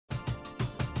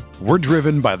We're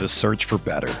driven by the search for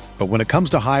better. But when it comes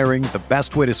to hiring, the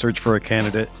best way to search for a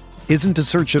candidate isn't to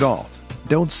search at all.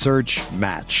 Don't search,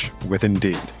 match with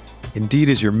Indeed. Indeed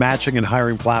is your matching and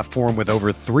hiring platform with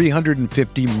over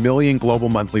 350 million global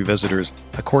monthly visitors,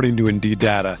 according to Indeed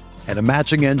data, and a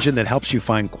matching engine that helps you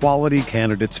find quality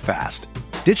candidates fast.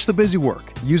 Ditch the busy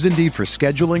work. Use Indeed for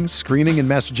scheduling, screening, and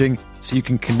messaging so you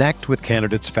can connect with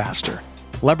candidates faster.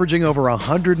 Leveraging over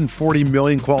 140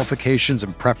 million qualifications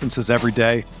and preferences every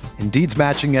day, Indeed's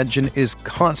matching engine is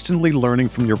constantly learning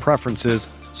from your preferences,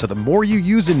 so the more you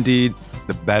use Indeed,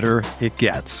 the better it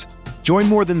gets. Join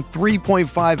more than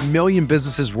 3.5 million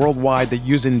businesses worldwide that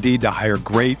use Indeed to hire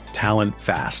great talent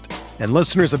fast. And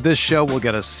listeners of this show will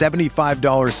get a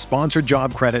 $75 sponsored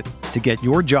job credit to get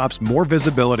your jobs more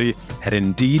visibility at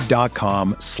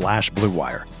Indeed.com/Blue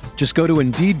Wire. Just go to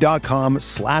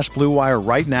Indeed.com/Blue Wire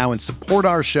right now and support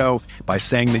our show by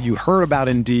saying that you heard about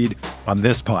Indeed on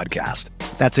this podcast.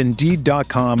 That's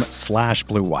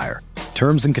Indeed.com/Blue Wire.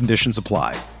 Terms and conditions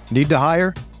apply. Need to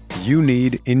hire? You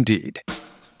need Indeed.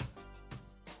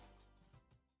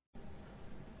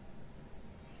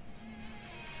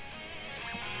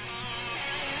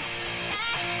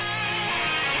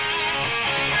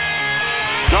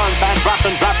 Drops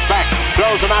back,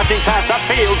 throws a mounting pass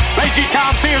upfield. Lazy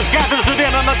Tom Pierce gathers it in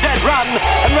on a dead run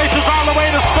and races all the way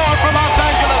to score for Los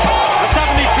Angeles. A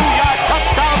 72-yard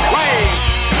touchdown play.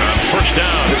 First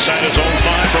down inside his own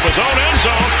 5 from his own end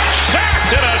zone.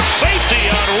 Sacked and a safety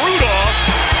on Rudolph.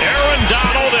 Aaron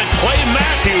Donald and Clay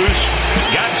Matthews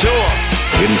got to him.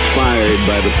 Inspired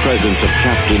by the presence of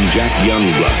Captain Jack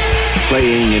Youngblood,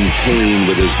 playing in pain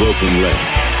with his broken leg.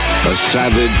 A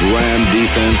savage Ram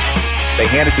defense. They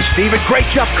hand it to Steven. Great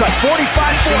jump cut. 45.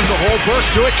 Sees a hole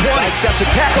burst through it. 20. Steps a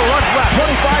tackle. Runs left.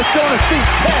 25. Still on his feet.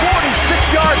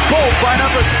 46-yard goal by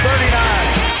number 39.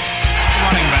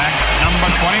 Running back,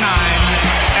 number 29,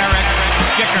 Eric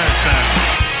Dickerson.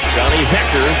 Johnny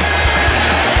Hecker,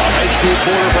 a high school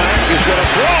quarterback, is going to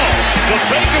throw. The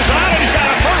fake is on, and he's got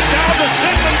a first down to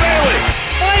Stephen Bailey.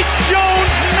 Mike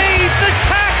Jones made the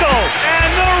tackle, and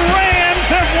the Rams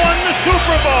have won the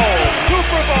Super Bowl.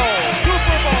 Super Bowl.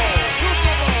 Super Bowl.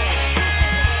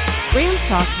 Rams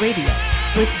Talk Radio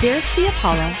with Derek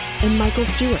Ciapala and Michael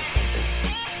Stewart.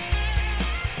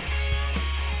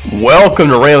 Welcome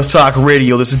to Rams Talk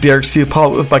Radio. This is Derek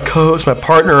Ciapala with my co-host, my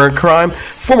partner in crime,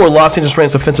 former Los Angeles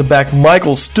Rams defensive back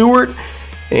Michael Stewart,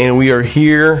 and we are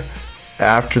here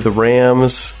after the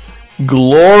Rams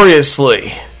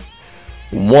gloriously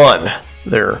won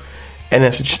their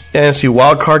NFC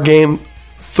wildcard game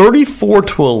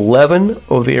 34-11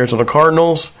 over the Arizona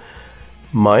Cardinals.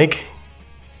 Mike,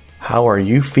 how are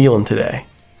you feeling today?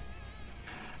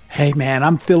 Hey, man,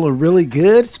 I'm feeling really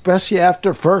good, especially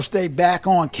after first day back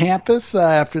on campus,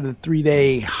 after the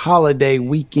 3-day holiday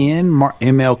weekend,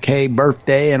 MLK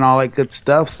birthday and all that good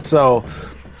stuff. So,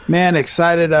 man,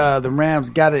 excited. The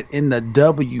Rams got it in the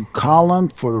W column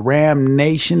for the Ram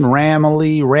Nation,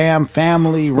 Ramily, Ram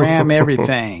family, Ram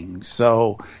everything.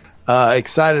 So,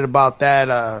 excited about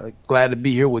that. Glad to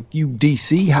be here with you,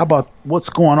 DC. How about what's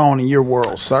going on in your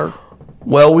world, sir?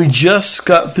 Well, we just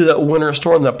got through that winter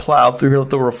storm that plowed through here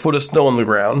with over a foot of snow on the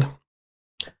ground.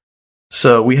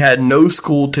 So we had no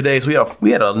school today. So we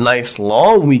had a nice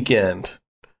long weekend.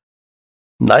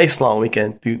 Nice long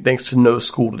weekend thanks to no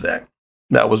school today.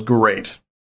 That was great.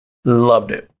 Loved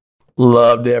it.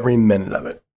 Loved every minute of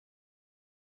it.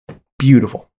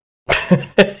 Beautiful.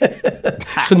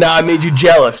 So now I made you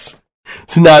jealous.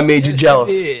 Yes,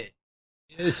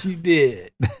 you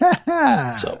did.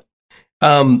 So,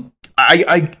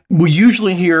 I will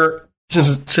usually hear,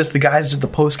 since the guys did the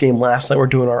post game last night, we're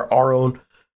doing our own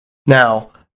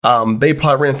now. They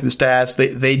probably ran through the stats.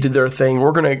 They did their thing.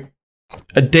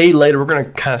 A day later, we're going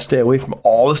to kind of stay away from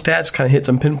all the stats, kind of hit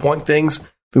some pinpoint things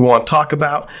we want to talk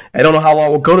about. I don't know how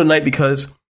long we'll go tonight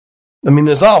because,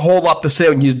 there's not a whole lot to say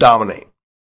when you dominate.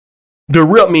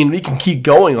 We can keep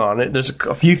going on it. There's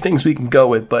a few things we can go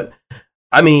with, but,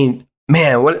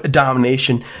 man, what a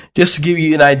domination. Just to give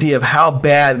you an idea of how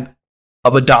bad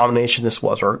of a domination this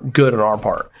was, or good on our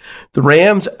part. The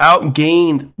Rams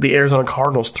outgained the Arizona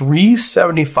Cardinals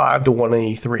 375 to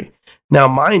 183. Now,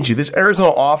 mind you, this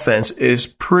Arizona offense is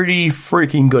pretty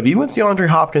freaking good, even with DeAndre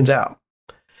Hopkins out.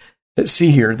 Let's see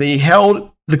here. They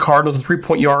held the Cardinals to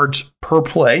 3-point yards per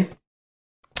play.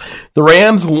 The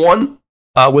Rams won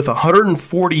with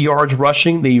 140 yards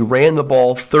rushing. They ran the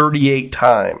ball 38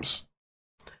 times.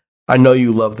 I know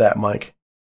you love that, Mike.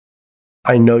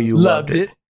 I know you loved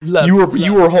it. You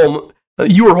were home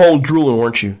drooling,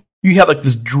 weren't you? You had like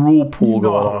this drool pool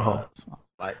going on, huh?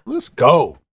 Like, let's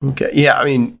go. Okay, yeah,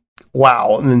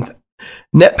 wow. And then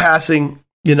net passing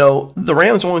the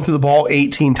Rams only threw the ball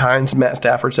 18 times, Matt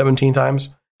Stafford 17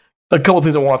 times. A couple of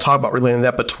things I want to talk about relating to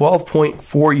that, but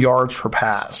 12.4 yards per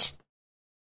pass.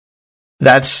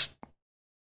 That's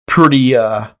pretty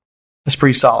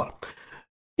solid.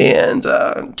 And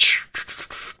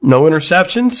no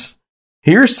interceptions.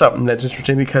 Here's something that's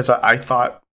interesting because I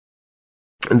thought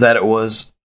that it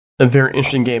was a very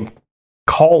interesting game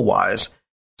call-wise.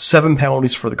 7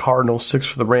 penalties for the Cardinals, 6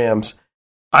 for the Rams.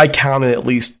 I counted at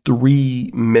least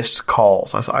 3 missed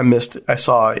calls. I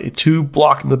saw 2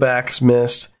 block in the backs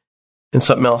missed and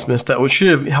something else missed that should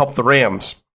have helped the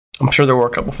Rams. I'm sure there were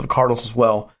a couple for the Cardinals as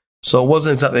well. So it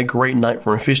wasn't exactly a great night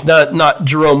for fish. Not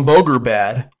Jerome Boger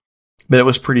bad, but it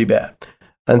was pretty bad.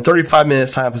 And 35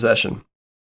 minutes time possession.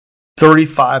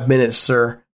 35 minutes,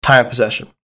 sir, time possession.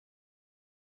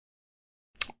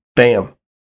 Bam.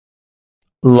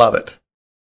 Love it.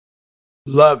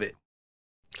 Love it.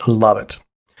 Love it.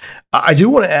 I do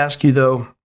want to ask you, though,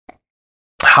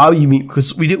 how you meet,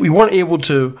 because we weren't able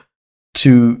to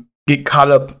get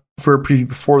caught up for a preview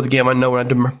before the game. I know when I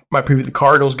did my preview of the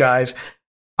Cardinals guys,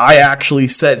 I actually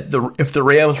said if the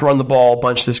Rams run the ball a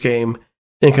bunch this game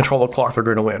and control the clock, they're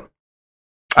going to win.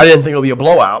 I didn't think it would be a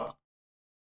blowout,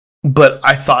 but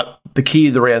I thought the key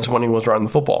to the Rams winning was running the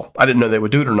football. I didn't know they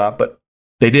would do it or not, but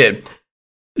they did.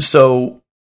 So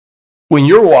when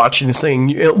you're watching this thing,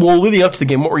 leading up to the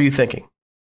game, what were you thinking?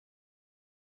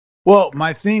 Well,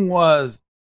 my thing was,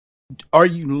 are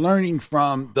you learning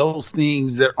from those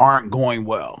things that aren't going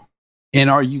well? And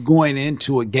are you going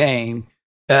into a game,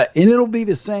 and it'll be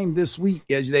the same this week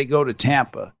as they go to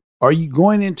Tampa. Are you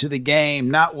going into the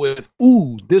game not with,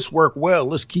 ooh, this worked well,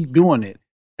 let's keep doing it,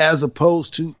 as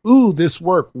opposed to, ooh, this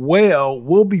worked well,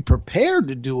 we'll be prepared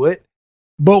to do it,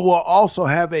 but we'll also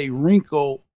have a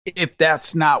wrinkle if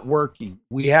that's not working.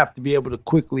 We have to be able to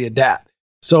quickly adapt.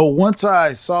 So once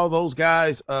I saw those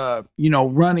guys,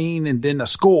 running and then a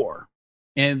score,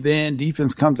 and then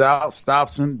defense comes out,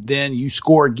 stops them, then you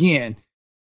score again.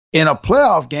 In a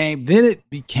playoff game, then it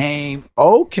became,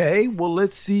 okay, well,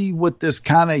 let's see what this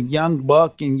kind of young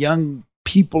buck and young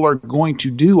people are going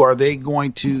to do. Are they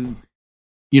going to,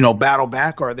 battle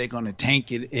back, or are they going to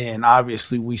tank it? And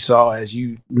obviously we saw, as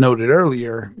you noted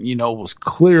earlier, was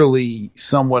clearly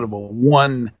somewhat of a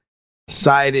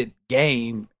one-sided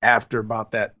game after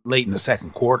about that late in the second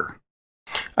quarter.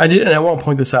 I did, and I want to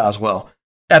point this out as well.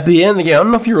 At the end of the game, I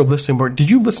don't know if you were listening, but did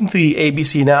you listen to the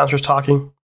ABC announcers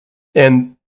talking?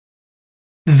 And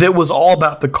that was all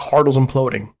about the Cardinals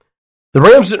imploding. The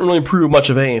Rams didn't really prove much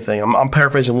of anything. I'm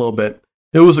paraphrasing a little bit.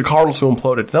 It was the Cardinals who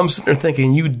imploded. And I'm sitting there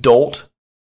thinking, you dolt.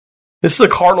 This is a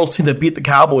Cardinals team that beat the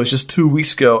Cowboys just 2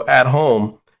 weeks ago at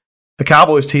home. The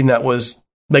Cowboys team that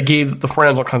gave the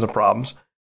Rams all kinds of problems.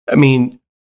 I mean,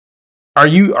 are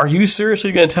you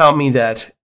seriously going to tell me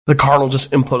that the Cardinals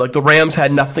just imploded? Like, the Rams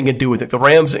had nothing to do with it. The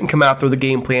Rams didn't come out through the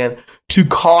game plan to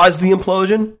cause the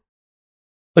implosion.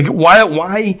 Like,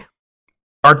 why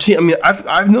our team? I mean,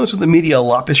 I've noticed with the media a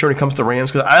lot this year when it comes to the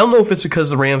Rams, because I don't know if it's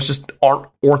because the Rams just aren't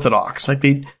orthodox. Like,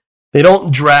 they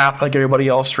don't draft like everybody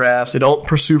else drafts. They don't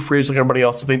pursue free agents like everybody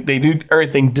else. They do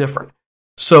everything different.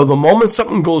 So the moment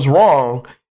something goes wrong,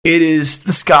 it is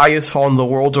the sky is falling, the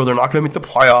world's over. They're not going to make the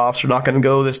playoffs. They're not going to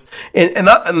go this. And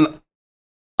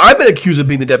I've been accused of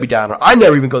being the Debbie Downer. I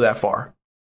never even go that far.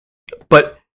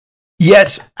 But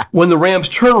yet, when the Rams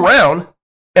turn around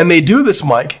and they do this,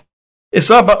 Mike, it's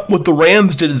not about what the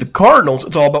Rams did to the Cardinals.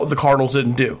 It's all about what the Cardinals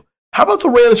didn't do. How about the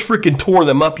Rams freaking tore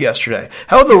them up yesterday?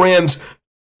 How about the Rams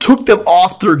took them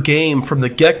off their game from the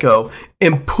get-go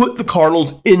and put the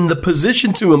Cardinals in the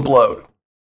position to implode?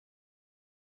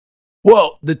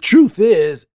 Well, the truth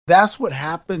is, that's what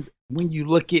happens when you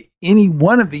look at any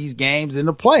one of these games in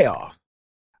the playoffs.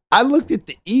 I looked at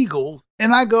the Eagles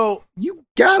and I go, you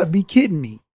gotta be kidding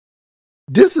me.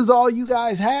 This is all you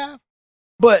guys have?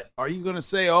 But are you going to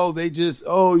say,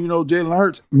 Jalen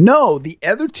Hurts? No, the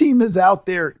other team is out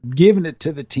there giving it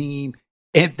to the team,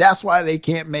 and that's why they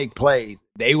can't make plays.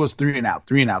 They was 3 and out.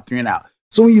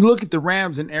 So when you look at the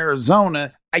Rams in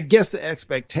Arizona, I guess the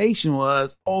expectation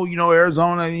was,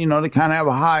 Arizona, they kind of have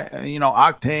a high,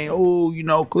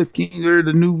 octane. Cliff King, they're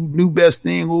the new best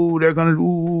thing. They're going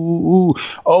to,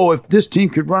 if this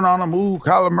team could run on them,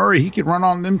 Kyler Murray, he could run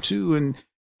on them too.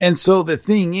 And so the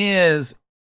thing is,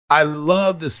 I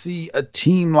love to see a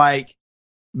team like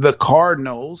the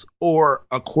Cardinals or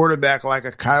a quarterback like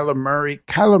a Kyler Murray.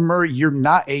 Kyler Murray, you're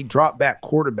not a drop back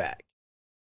quarterback.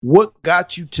 What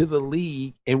got you to the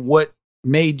league and what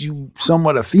made you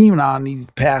somewhat a phenom these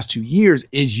past 2 years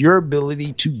is your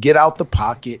ability to get out the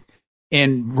pocket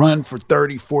and run for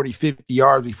 30, 40, 50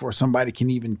 yards before somebody can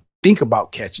even think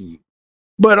about catching you.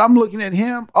 But I'm looking at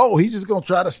him. Oh, he's just going to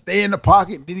try to stay in the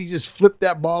pocket. Then he just flipped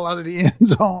that ball out of the end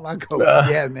zone. I go,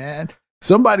 yeah, man.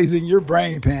 Somebody's in your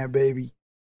brain pan, baby.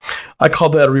 I call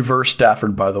that a reverse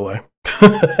Stafford, by the way.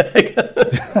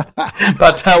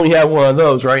 About time we had one of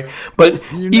those, right? But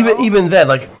even then,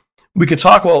 like, we could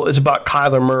talk, well, it's about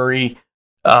Kyler Murray.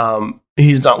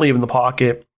 He's not leaving the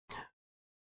pocket.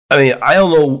 I mean, I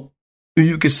don't know.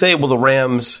 You could say, well, the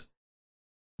Rams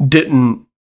didn't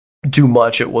do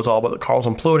much. It was all about the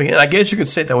Cardinals imploding. And I guess you could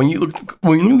say that when you look at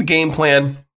the game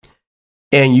plan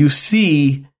and you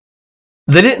see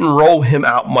they didn't roll him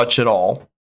out much at all.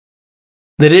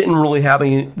 They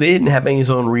didn't have any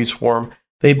zone reads for him.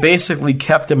 They basically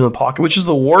kept him in the pocket, which is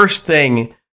the worst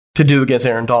thing to do against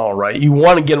Aaron Donald, right? You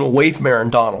want to get him away from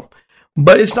Aaron Donald.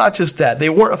 But it's not just that. They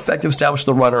weren't effective establishing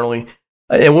the run early.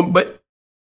 But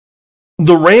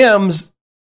the Rams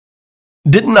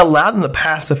didn't allow them to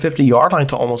pass the 50-yard line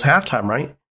until almost halftime,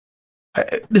 right?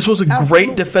 This was a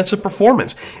great defensive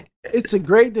performance. It's a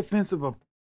great defensive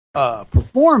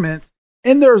performance,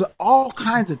 and there's all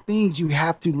kinds of things you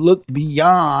have to look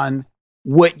beyond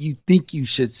what you think you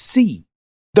should see.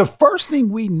 The first thing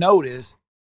we noticed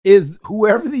is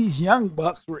whoever these young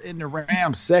bucks were in the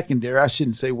Rams secondary, I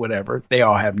shouldn't say whatever, they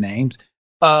all have names,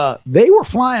 they were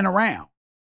flying around.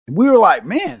 We were like,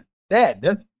 man, that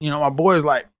my boy was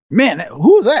like, man,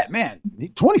 who's that, man?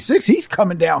 26, he's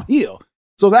coming downhill.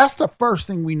 So that's the first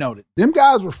thing we noted. Them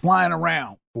guys were flying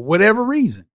around for whatever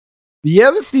reason. The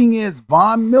other thing is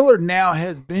Von Miller now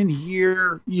has been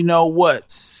here,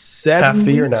 7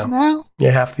 weeks now?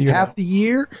 Yeah, half the year. Half the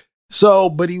year. So,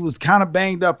 but he was kind of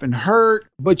banged up and hurt,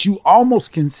 but you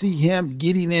almost can see him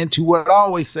getting into what I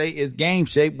always say is game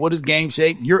shape. What is game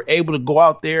shape? You're able to go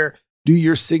out there, do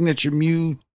your signature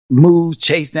moves,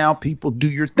 chase down people, do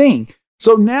your thing.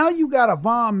 So now you got a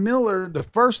Von Miller. The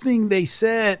first thing they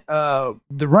said, the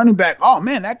running back, oh,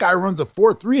 man, that guy runs a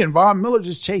 4.3, and Von Miller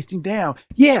just chased him down.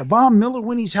 Yeah, Von Miller,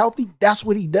 when he's healthy, that's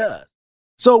what he does.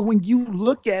 So when you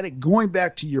look at it, going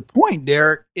back to your point,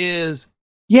 Derek, is,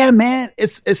 yeah, man,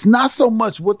 it's not so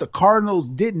much what the Cardinals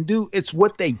didn't do, it's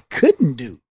what they couldn't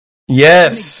do.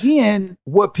 Yes. And again,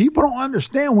 what people don't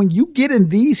understand, when you get in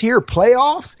these here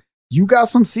playoffs, you got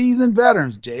some seasoned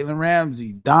veterans, Jalen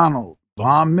Ramsey, Donald,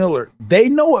 Von Miller. They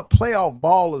know what playoff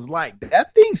ball is like.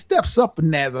 That thing steps up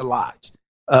another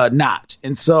notch.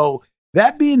 And so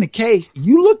that being the case,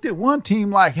 you looked at one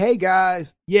team like, hey,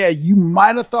 guys, yeah, you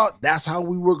might have thought that's how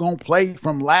we were going to play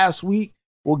from last week.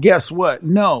 Well, guess what?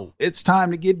 No, it's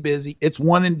time to get busy. It's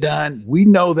one and done. We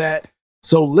know that.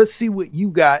 So let's see what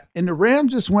you got. And the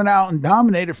Rams just went out and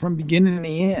dominated from beginning to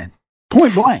end.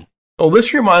 Point blank. Oh,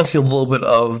 this reminds me a little bit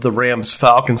of the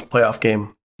Rams-Falcons playoff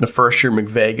game. The first year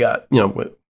McVay took them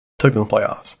to the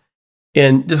playoffs.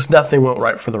 And just nothing went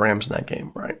right for the Rams in that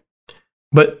game, right?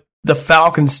 But the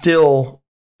Falcons still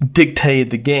dictated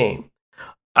the game.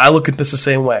 I look at this the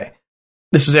same way.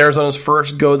 This is Arizona's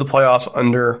first go to the playoffs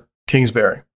under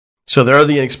Kingsbury. So they're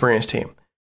the inexperienced team.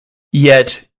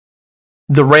 Yet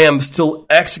the Rams still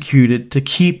executed to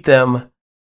keep them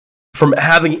from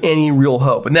having any real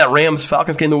hope. In that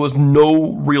Rams-Falcons game, there was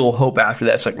no real hope after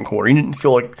that second quarter. You didn't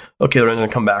feel like, okay, they're going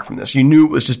to come back from this. You knew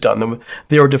it was just done.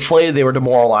 They were deflated. They were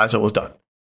demoralized. It was done.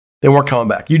 They weren't coming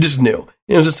back. You just knew.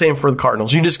 It was the same for the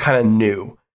Cardinals. You just kind of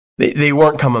knew. They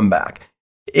weren't coming back.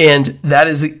 And that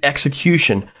is the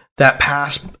execution. That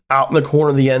pass out in the corner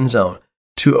of the end zone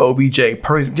to OBJ.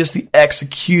 Perfect. Just the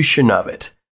execution of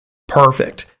it.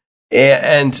 Perfect.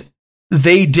 And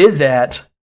they did that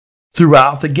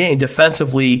throughout the game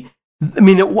defensively. I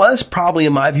mean, it was probably,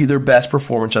 in my view, their best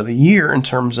performance of the year in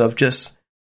terms of just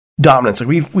dominance.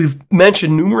 Like we've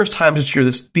mentioned numerous times this year,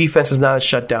 this defense is not a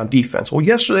shutdown defense. Well,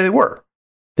 yesterday they were.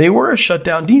 They were a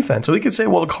shutdown defense. So we could say,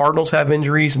 well, the Cardinals have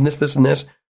injuries and this, and this.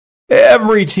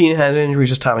 Every team has injuries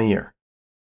this time of year.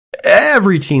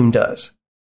 Every team does.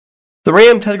 The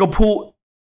Rams had to go pull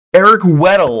Eric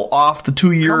Weddle off the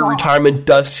 2-year retirement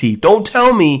dust heap. Don't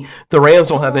tell me the Rams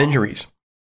don't have injuries.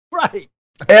 Right.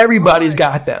 Everybody's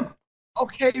got them.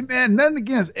 Okay, man, nothing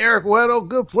against Eric Weddle,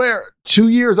 good player. 2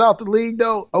 years out the league,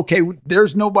 though. Okay,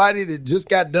 there's nobody that just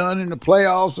got done in the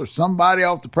playoffs or somebody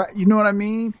off the practice. You know what I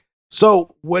mean?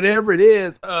 So whatever it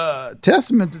is,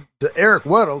 testament to Eric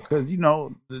Weddle, because,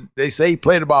 they say he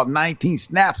played about 19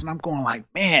 snaps, and I'm going like,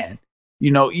 man,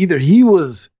 either he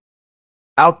was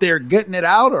out there getting it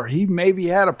out, or he maybe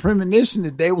had a premonition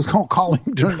that they was going to call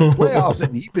him during the playoffs,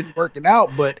 and he's been working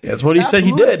out. But that's what he said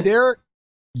he did. Derek,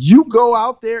 you go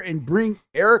out there and bring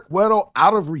Eric Weddle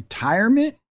out of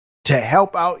retirement to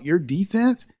help out your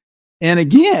defense. And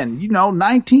again,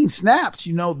 19 snaps,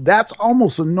 that's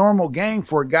almost a normal game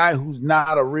for a guy who's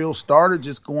not a real starter,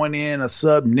 just going in a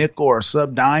sub nickel or a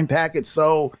sub dime package.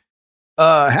 So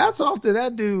hats off to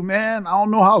that dude, man. I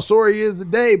don't know how sore he is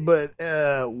today, but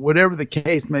whatever the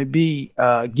case may be,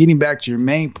 getting back to your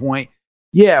main point,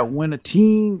 yeah, when a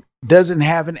team doesn't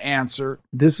have an answer,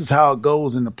 this is how it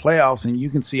goes in the playoffs. And you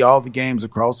can see all the games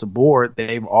across the board.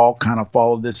 They've all kind of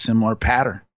followed this similar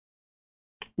pattern.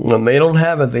 When they don't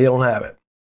have it, they don't have it.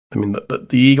 I mean, the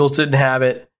Eagles didn't have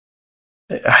it.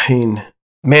 I mean,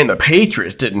 man, the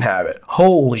Patriots didn't have it.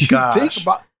 Holy gosh.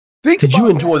 Did you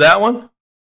enjoy that one?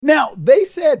 Now, they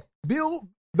said Bill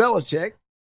Belichick,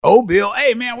 Bill,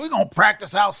 hey, man, we're going to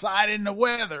practice outside in the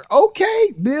weather.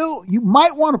 Okay, Bill, you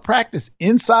might want to practice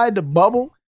inside the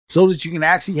bubble so that you can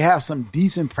actually have some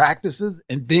decent practices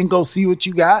and then go see what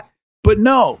you got. But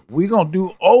no, we're going to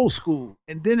do old school.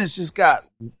 And then it's just got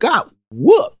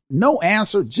whooped. No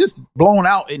answer, just blown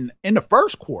out in the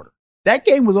first quarter. That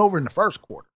game was over in the first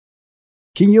quarter.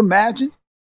 Can you imagine?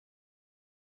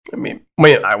 I mean,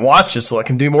 I watched it, so I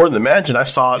can do more than imagine. I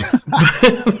saw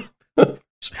it.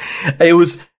 It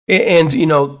was, and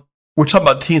we're talking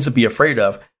about teams to be afraid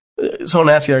of. Someone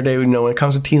asked the other day, when it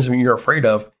comes to teams that you're afraid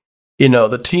of,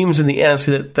 the teams in the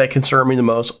NFC that concern me the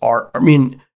most are,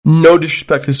 no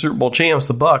disrespect to the Super Bowl champs,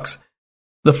 the Bucs,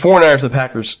 the 49ers, the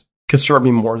Packers concern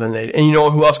me more than they. And you know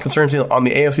who else concerns me on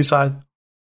the AFC side?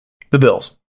 The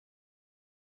Bills.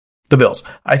 The Bills.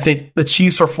 I think the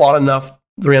Chiefs are flawed enough.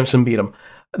 The Rams can beat them.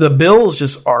 The Bills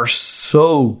just are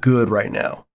so good right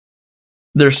now.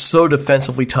 They're so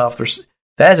defensively tough.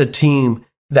 That is a team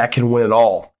that can win it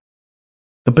all.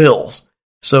 The Bills.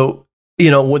 So,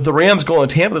 with the Rams going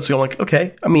to Tampa, I'm like,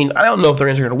 okay. I don't know if the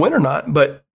Rams are going to win or not,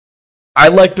 but I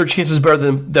like their chances better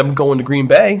than them going to Green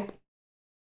Bay.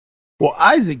 Well,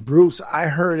 Isaac Bruce, I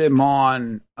heard him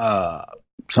on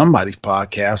somebody's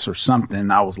podcast or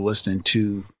something I was listening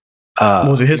to.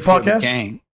 Was it his podcast?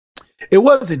 Game. It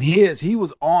wasn't his. He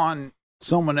was on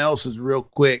someone else's real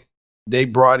quick. They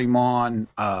brought him on.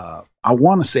 I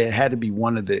want to say it had to be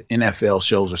one of the NFL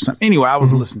shows or something. Anyway, I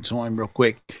was listening to him real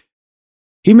quick.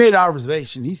 He made an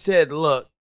observation. He said, look,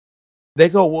 they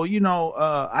go,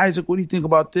 well, Isaac, what do you think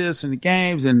about this and the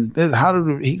games? And this,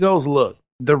 he goes, look,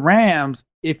 the Rams,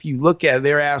 if you look at it,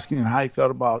 they're asking him how he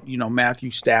felt about, Matthew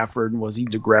Stafford and was he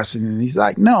digressing? And he's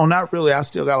like, no, not really. I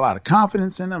still got a lot of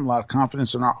confidence in him, a lot of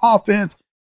confidence in our offense.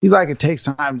 He's like, it takes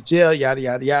time to gel, yada,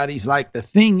 yada, yada. He's like, the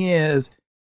thing is,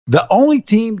 the only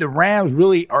team the Rams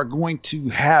really are going to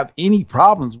have any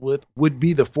problems with would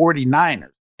be the 49ers.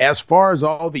 As far as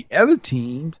all the other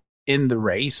teams in the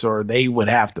race or they would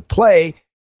have to play,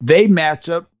 they match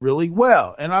up really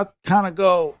well. And I kind of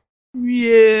go,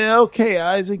 yeah, okay,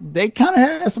 Isaac. They kind of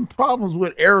had some problems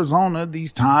with Arizona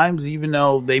these times, even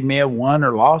though they may have won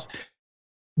or lost.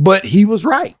 But he was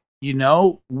right.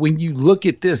 When you look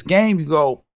at this game, you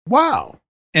go, wow.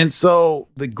 And so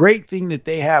the great thing that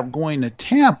they have going to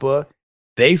Tampa,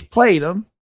 they've played them,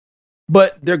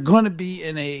 but they're going to be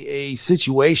in a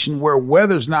situation where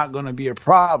weather's not going to be a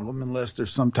problem unless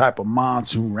there's some type of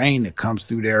monsoon rain that comes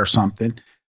through there or something.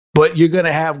 But you're going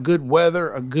to have good weather,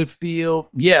 a good field.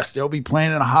 Yes, they'll be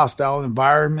playing in a hostile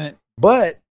environment.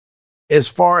 But as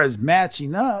far as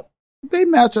matching up, they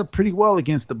match up pretty well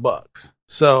against the Bucs.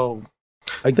 So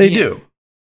again, they do.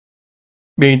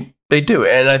 They do.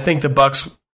 And I think the Bucs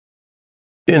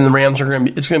and the Rams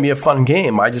it's going to be a fun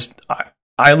game.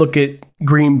 I look at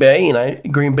Green Bay,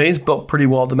 and Green Bay's built pretty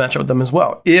well to match up with them as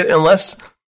well. Unless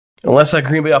that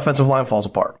Green Bay offensive line falls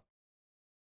apart.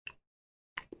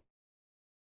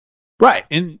 Right.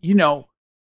 And,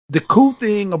 the cool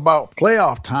thing about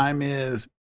playoff time is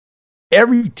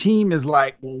every team is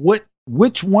like, well,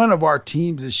 which one of our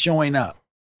teams is showing up?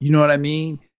 You know what I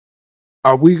mean?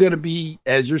 Are we going to be,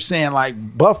 as you're saying, like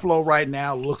Buffalo right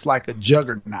now looks like a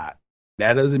juggernaut.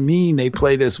 That doesn't mean they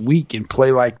play this week and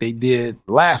play like they did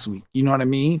last week. You know what I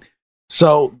mean?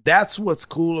 So that's what's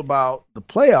cool about the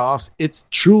playoffs. It's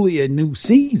truly a new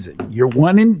season. You're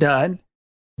one and done.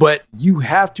 But you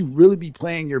have to really be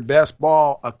playing your best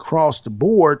ball across the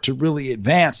board to really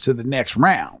advance to the next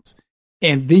rounds.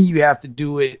 And then you have to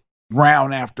do it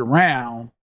round after round,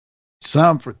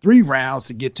 some for 3 rounds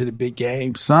to get to the big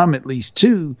game, some at least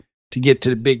 2 to get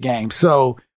to the big game.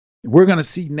 So we're going to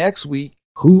see next week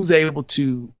who's able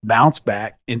to bounce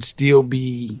back and still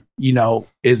be,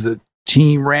 is a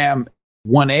team Ram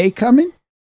 1A coming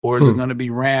or is it going to be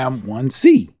Ram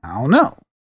 1C? I don't know.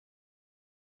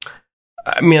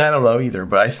 I don't know either,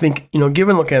 but I think,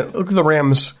 given look at the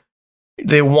Rams,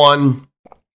 they won,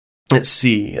 let's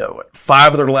see,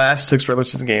 5 of their last 6 regular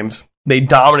season games. They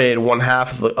dominated one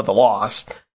half of the loss.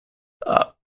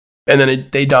 And And then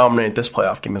they dominated this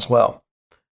playoff game as well.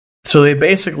 So they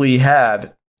basically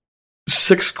had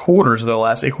 6 quarters of the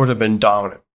last 8 quarters have been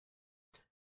dominant.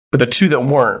 But the 2 that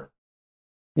weren't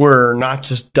were not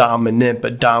just dominant,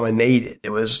 but dominated.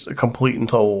 It was a complete and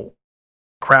total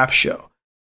crap show.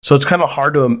 So it's kind of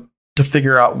hard to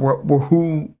figure out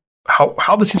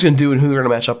how this team's going to do and who they're going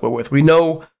to match up with. We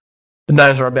know the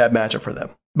Niners are a bad matchup for them,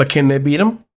 but can they beat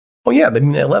them? Oh yeah, they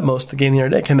led most of the game the other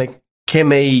day. Can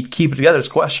they keep it together? Is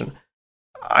a question.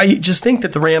 I just think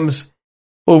that the Rams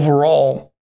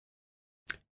overall,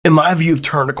 in my view, have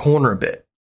turned a corner a bit.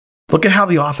 Look at how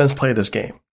the offense played this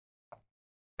game.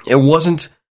 It wasn't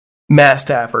Matt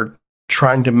Stafford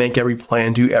trying to make every play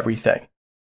and do everything.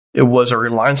 It was a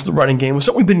reliance on the running game. It was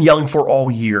something we've been yelling for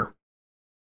all year.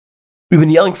 We've been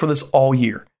yelling for this all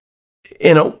year.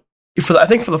 And I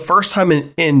think for the first time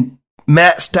in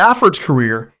Matt Stafford's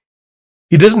career,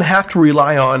 he doesn't have to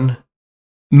rely on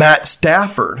Matt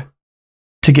Stafford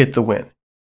to get the win.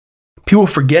 People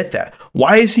forget that.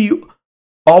 Why is he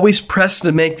always pressed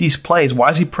to make these plays?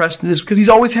 Why is he pressed to this? Because he's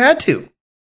always had to.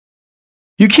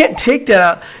 You can't take that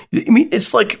out. I mean,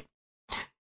 it's like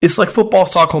football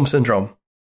Stockholm syndrome.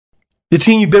 The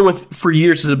team you've been with for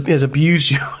years has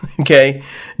abused you. Okay,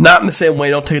 not in the same way.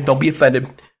 Don't be offended.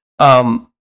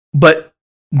 But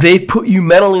they put you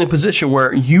mentally in a position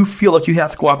where you feel like you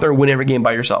have to go out there and win every game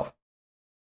by yourself.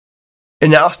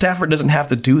 And now Stafford doesn't have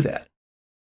to do that.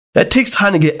 That takes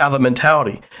time to get out of the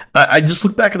mentality. I just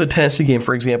look back at the Tennessee game,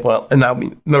 for example, and I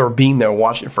remember being there,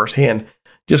 watching it firsthand,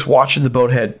 just watching the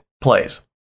Bonehead plays.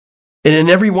 And in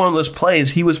every one of those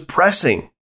plays, he was pressing.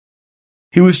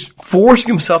 He was forcing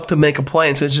himself to make a play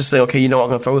instead of just saying, okay, you know what, I'm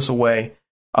going to throw this away.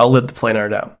 I'll let the play narrow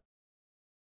down.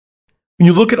 When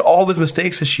you look at all of his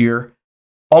mistakes this year,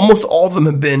 almost all of them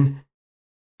have been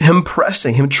him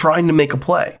pressing, him trying to make a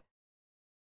play.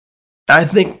 I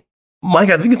think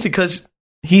it's because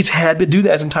he's had to do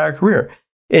that his entire career.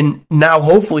 And now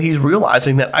hopefully he's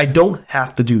realizing that I don't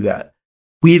have to do that.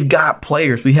 We've got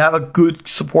players. We have a good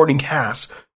supporting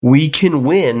cast. We can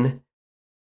win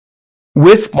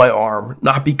with my arm,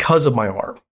 not because of my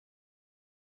arm.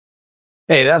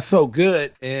 Hey, that's so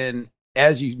good. And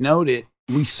as you noted,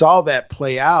 we saw that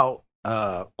play out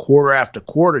quarter after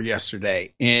quarter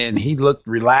yesterday, and he looked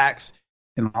relaxed.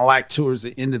 And I like towards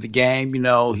the end of the game,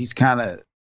 he's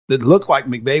it looked like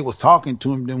McVay was talking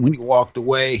to him. Then when he walked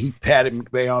away, he patted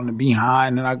McVay on the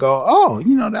behind, and I go, oh,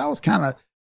 that was kind of,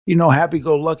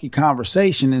 happy-go-lucky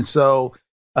conversation. And so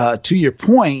to your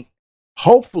point,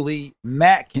 hopefully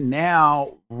Matt can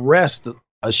now rest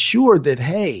assured that,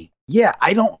 hey, yeah,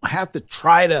 I don't have to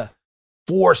try to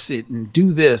force it and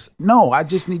do this. No, I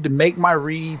just need to make my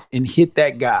reads and hit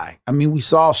that guy. I mean, we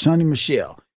saw Sonny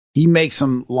Michel. He makes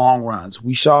some long runs.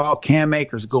 We saw Cam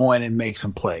Akers go in and make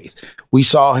some plays. We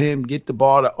saw him get the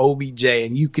ball to OBJ,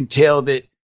 and you can tell that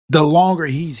the longer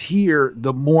he's here,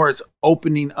 the more it's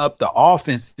opening up the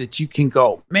offense that you can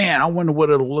go, man, I wonder what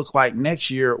it'll look like next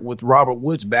year with Robert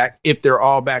Woods back if they're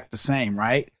all back the same,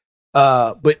 right?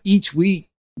 But each week,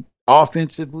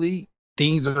 offensively,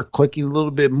 things are clicking a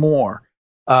little bit more.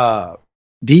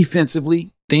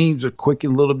 Defensively, things are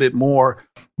clicking a little bit more.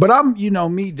 But I'm,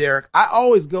 me, Derek, I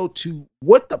always go to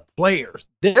what the players,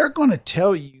 they're going to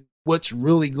tell you what's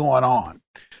really going on.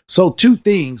 So 2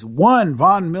 things. One,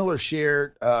 Von Miller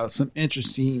shared some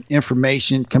interesting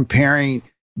information comparing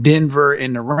Denver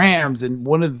and the Rams. And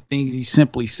one of the things he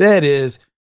simply said is,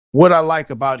 what I like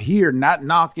about here, not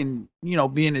knocking,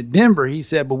 being in Denver, he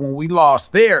said, but when we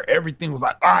lost there, everything was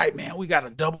like, all right, man, we got to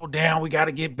double down. We got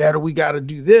to get better. We got to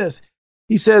do this.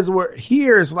 He says, we're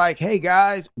here is like, hey,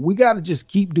 guys, we got to just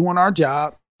keep doing our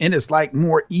job. And it's like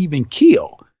more even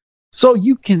keel. So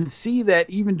you can see that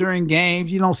even during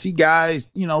games, you don't see guys,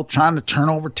 trying to turn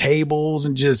over tables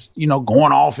and just,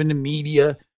 going off in the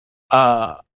media.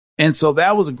 And so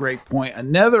that was a great point.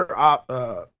 Another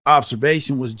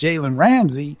observation was Jalen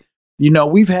Ramsey.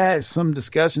 We've had some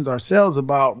discussions ourselves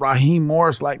about Raheem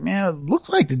Morris. Like, man, it looks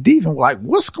like the defense, like,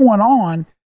 what's going on?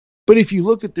 But if you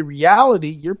look at the reality,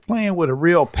 you're playing with a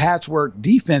real patchwork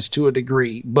defense to a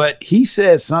degree. But he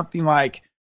said something like,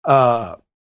 Raheem,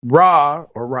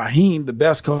 the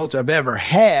best coach I've ever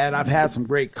had. I've had some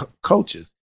great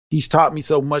coaches. He's taught me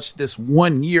so much this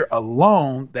 1 year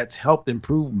alone that's helped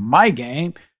improve my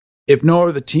game. If no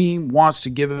other team wants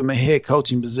to give him a head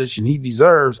coaching position he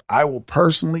deserves, I will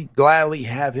personally gladly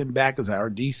have him back as our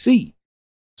DC.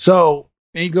 So,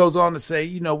 and he goes on to say,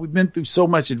 we've been through so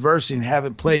much adversity and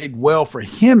haven't played well for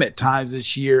him at times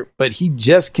this year, but he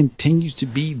just continues to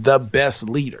be the best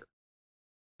leader.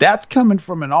 That's coming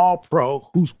from an all-pro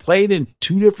who's played in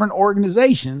 2 different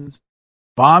organizations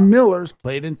Von Miller's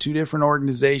played in 2 different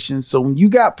organizations. So when you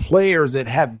got players that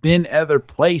have been other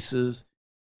places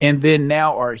and then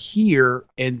now are here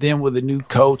and then with a new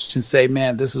coach and say,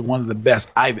 man, this is one of the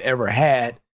best I've ever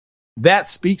had, that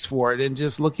speaks for it. And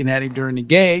just looking at him during the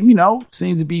game,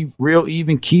 seems to be real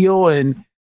even keel. And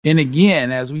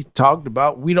again, as we talked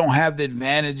about, we don't have the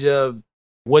advantage of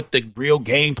what the real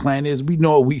game plan is. We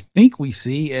know what we think we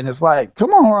see. And it's like,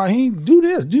 come on, Raheem, do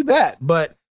this, do that.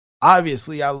 But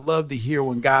obviously, I love to hear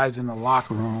when guys in the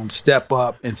locker room step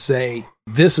up and say,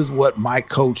 this is what my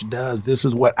coach does. This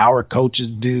is what our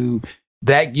coaches do.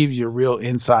 That gives you a real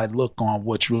inside look on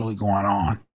what's really going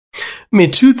on. I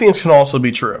mean, 2 things can also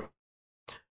be true.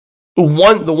 The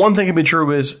one thing can be true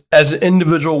is, as an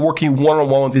individual working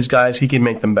one-on-one with these guys, he can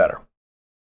make them better,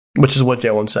 which is what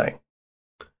Jalen's saying.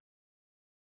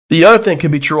 The other thing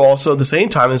could be true also at the same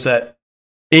time is that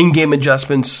in-game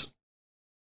adjustments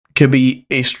could be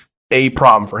a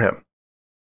problem for him,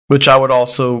 which I would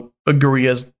also agree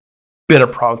has been a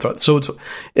problem. So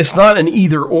it's not an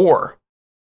either or,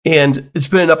 and it's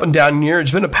been an up and down year.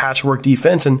 It's been a patchwork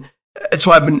defense, and that's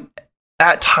why I've been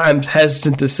at times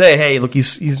hesitant to say, "Hey, look,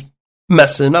 he's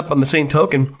messing it up." On the same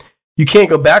token, you can't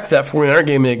go back to that 49er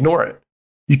game and ignore it.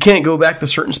 You can't go back to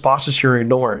certain spots this year and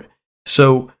ignore it.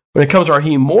 So when it comes to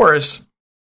Raheem Morris,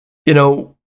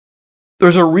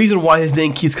 there's a reason why his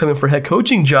name keeps coming for head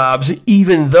coaching jobs,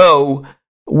 even though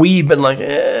we've been like,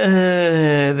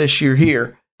 this year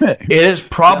here. It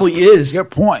probably is. Good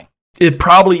point. It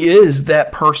probably is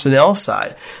that personnel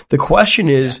side. The question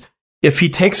is, if he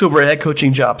takes over a head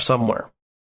coaching job somewhere,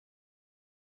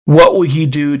 what will he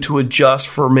do to adjust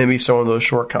for maybe some of those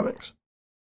shortcomings?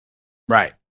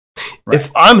 Right.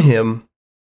 If I'm him,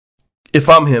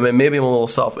 and maybe I'm a little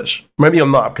selfish, maybe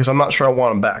I'm not, because I'm not sure I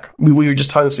want him back. We were just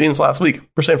talking to this last week.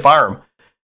 We're saying fire him.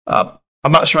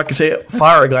 I'm not sure I can say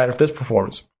fire a guy after this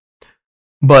performance.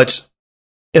 But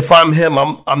if I'm him,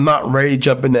 I'm not ready to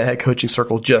jump in that head coaching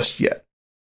circle just yet.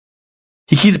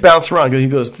 He keeps bouncing around. He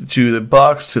goes to the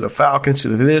Bucks, to the Falcons, to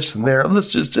this and there.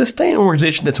 Let's just stay in an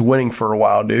organization that's winning for a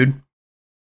while, dude.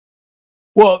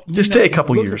 Well, just take a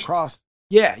couple years.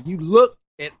 You look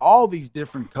at all these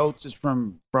different coaches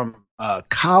from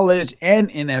college and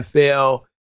NFL.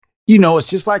 It's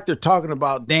just like they're talking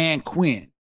about Dan Quinn.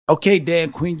 Okay,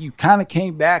 Dan Quinn, you kind of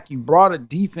came back. You brought a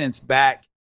defense back.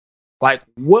 Like,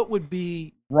 what would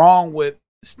be wrong with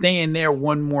staying there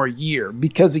one more year?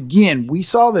 Because again, we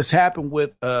saw this happen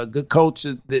with a good coach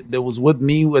that was with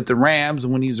me with the Rams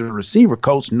when he was a receiver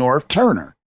coach, North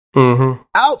Turner. Mm-hmm.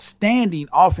 Outstanding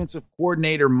offensive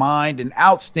coordinator mind and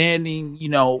outstanding,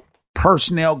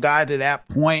 personnel guy to that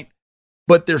point.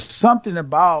 But there's something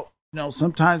about,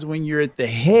 sometimes when you're at the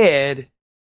head,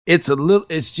 it's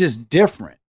just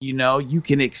different. You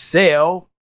can excel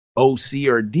OC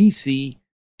or DC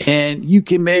and you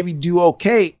can maybe do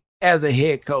okay as a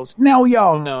head coach. Now we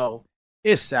all know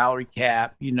it's salary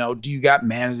cap. Do you got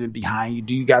management behind you?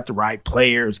 Do you got the right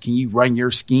players? Can you run your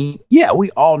scheme? Yeah,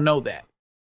 we all know that.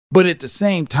 But at the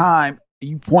same time,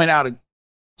 you point out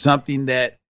something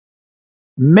that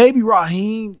maybe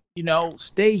Raheem,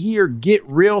 stay here, get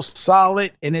real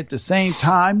solid. And at the same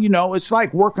time, it's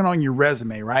like working on your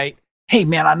resume, right? Hey,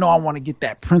 man, I know I want to get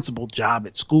that principal job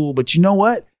at school, but you know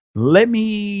what? Let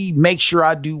me make sure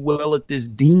I do well at this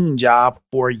dean job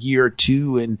for a year or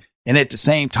two. And at the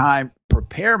same time,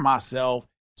 prepare myself.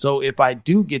 So if I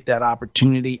do get that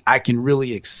opportunity, I can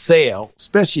really excel,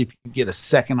 especially if you get a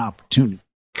second opportunity.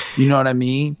 You know what I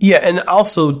mean? Yeah. And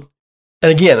also,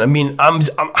 and again, I mean, I'm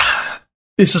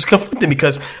this is conflicting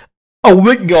because a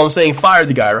week ago I'm saying fire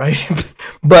the guy, right?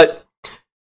 But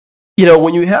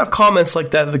when you have comments like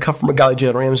that come from a guy like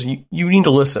Jalen Ramsey, you need to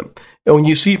listen. And when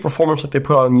you see a performance like they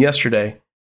put on yesterday,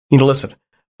 you need to listen.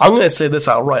 I'm going to say this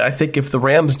outright. I think if the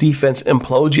Rams defense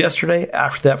implodes yesterday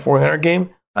after that 49er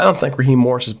game, I don't think Raheem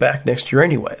Morris is back next year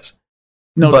anyways.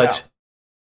 No doubt.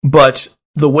 But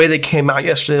the way they came out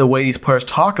yesterday, the way these players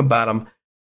talk about him,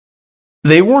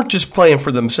 they weren't just playing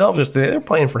for themselves yesterday, they were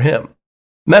playing for him.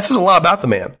 And that says a lot about the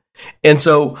man. And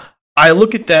so I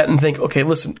look at that and think, okay,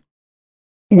 listen,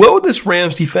 what would this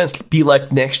Rams defense be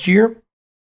like next year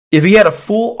if he had a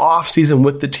full offseason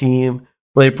with the team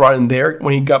when they brought in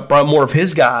brought more of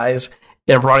his guys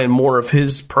and brought in more of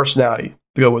his personality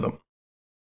to go with him?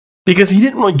 Because he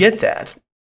didn't really get that.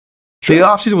 Sure. The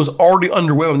offseason was already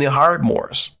underway when they hired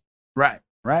Morris.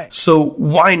 Right. So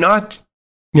why not?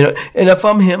 And if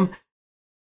I'm him,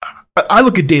 I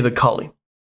look at David Culley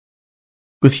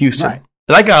with Houston. Right.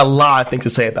 And I got a lot of things to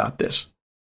say about this.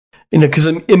 Because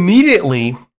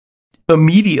immediately,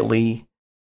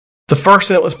 the first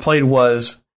thing that was played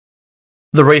was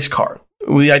the race card.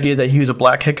 The idea that he was a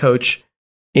black head coach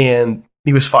and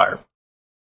he was fired.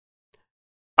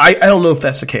 I don't know if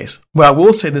that's the case. But I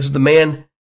will say this is the man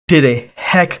did a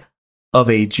heck of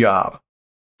a job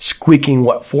squeaking,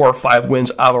 4 or 5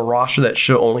 wins out of a roster that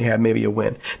should only have maybe a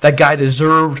win. That guy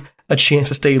deserved a chance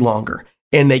to stay longer.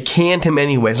 And they canned him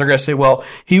anyways. They're going to say, well,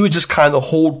 he was just kind of the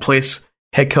hold place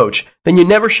head coach. Then you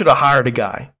never should have hired a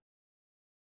guy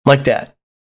like that.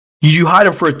 You hired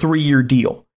him for a 3-year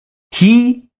deal.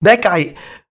 That guy,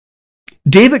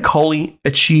 David Culley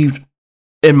achieved,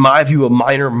 in my view, a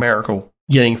minor miracle,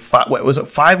 getting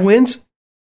 5 wins?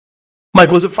 Mike,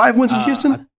 was it 5 wins in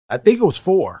Houston? I think it was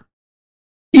 4.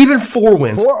 Even 4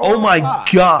 wins. 4 oh my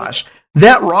 5. gosh.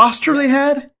 That roster they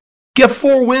had, get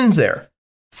 4 wins there.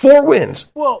 4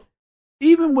 wins. Well,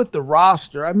 even with the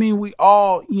roster, I mean, we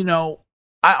all,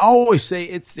 I always say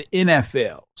it's the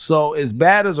NFL. So as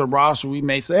bad as a roster, we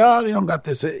may say, oh, they don't got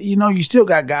this. You still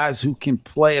got guys who can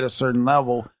play at a certain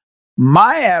level.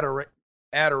 My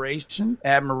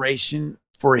admiration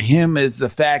for him is the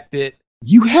fact that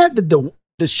you had the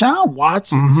Deshaun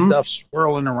Watson stuff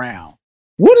swirling around.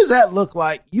 What does that look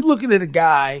like? You looking at a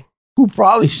guy who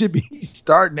probably should be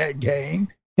starting that game,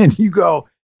 and you go,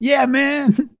 yeah,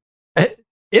 man,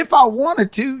 if I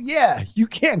wanted to, yeah, you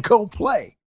can't go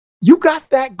play. You got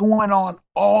that going on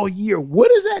all year.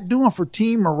 What is that doing for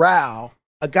team morale?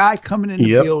 A guy coming in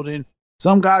the building,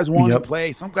 some guys want to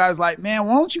play, some guys like, man,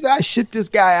 why don't you guys ship this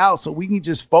guy out so we can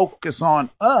just focus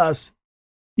on us?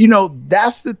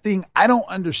 That's the thing I don't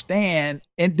understand.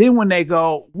 And then when they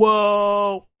go,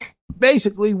 well,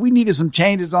 basically we needed some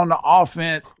changes on the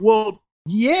offense. Well,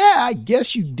 yeah, I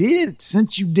guess you did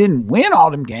since you didn't win all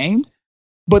them games.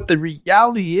 But the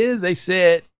reality is they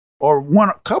said, or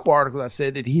a couple articles I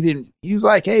said that he was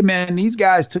like, hey man, these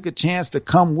guys took a chance to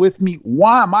come with me.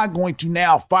 Why am I going to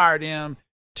now fire them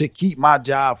to keep my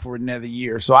job for another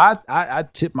year? So I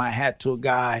tip my hat to a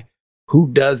guy who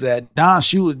does that. Don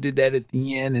Shula did that at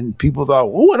the end, and people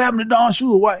thought, well, what happened to Don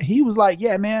Shula? What? He was like,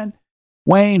 yeah, man,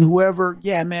 Wayne, whoever,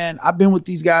 yeah, man, I've been with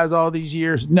these guys all these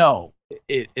years. No,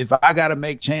 if I got to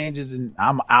make changes, and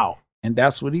I'm out. And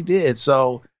that's what he did.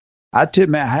 So I tip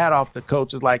my hat off to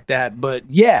coaches like that. But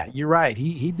yeah, you're right.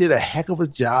 He did a heck of a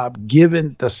job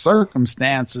given the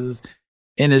circumstances.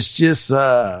 And it's just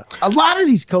a lot of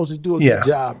these coaches do a good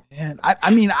job, man.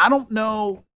 I mean, I don't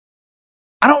know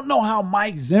how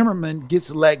Mike Zimmerman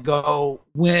gets let go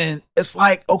when it's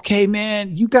like, okay,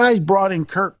 man, you guys brought in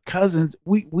Kirk Cousins.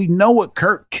 We know what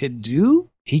Kirk could do.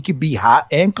 He could be hot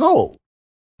and cold,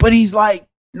 but he's like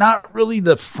not really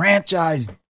the franchise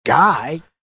guy.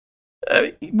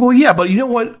 Well, yeah, but you know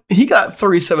what? He got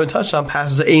 37 touchdown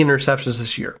passes, 8 interceptions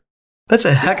this year. That's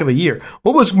a heck of a year.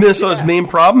 What was Minnesota's main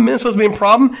problem? Minnesota's main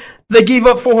problem? They gave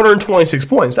up 426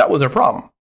 points. That was their problem.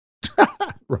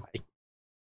 Right.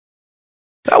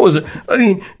 That was, and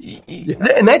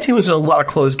that team was in a lot of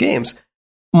close games.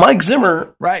 Mike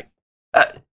Zimmer, right?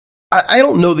 I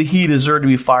don't know that he deserved to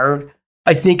be fired.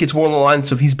 I think it's more on the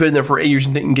lines of he's been there for 8 years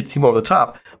and didn't get the team over the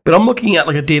top. But I'm looking at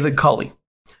like a David Culley.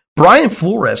 Brian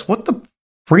Flores, what the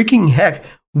freaking heck?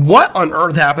 What on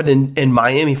earth happened in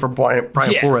Miami for Brian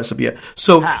Flores to be a...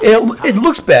 So it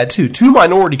looks bad, too. 2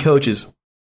 minority coaches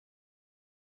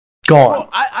gone. Well,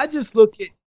 I just look at,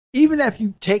 even if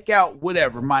you take out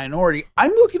whatever minority,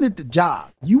 I'm looking at the job.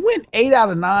 You win 8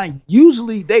 out of 9.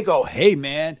 Usually they go, hey,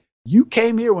 man, you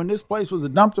came here when this place was a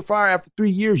dumpster fire after 3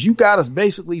 years. You got us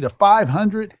basically to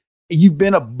 500. You've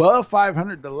been above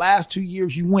 500 the last 2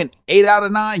 years. You went 8 out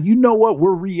of 9. You know what?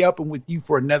 We're re-upping with you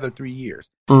for another 3 years.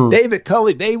 David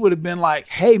Culley, they would have been like,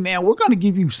 hey, man, we're going to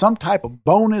give you some type of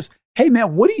bonus. Hey,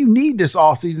 man, what do you need this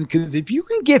offseason? Because if you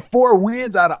can get 4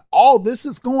 wins out of all this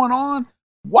that's going on,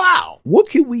 wow, what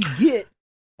can we get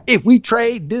if we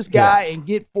trade this guy and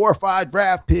get 4 or 5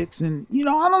 draft picks? And,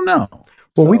 I don't know.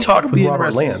 Well, we talked with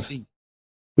Robert Land.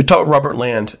 We talked with Robert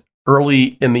Land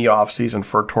early in the offseason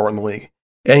for a tour in the league.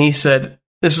 And he said,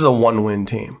 this is a 1-win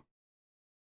team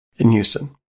in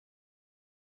Houston.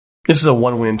 This is a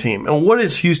 1-win team. And what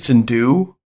does Houston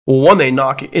do? Well, one, they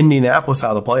knock Indianapolis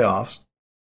out of the playoffs.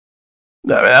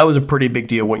 That was a pretty big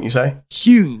deal, wouldn't you say?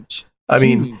 Huge. I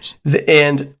mean,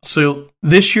 and so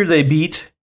this year they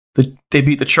beat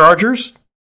the Chargers.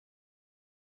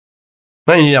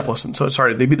 Not Indianapolis. So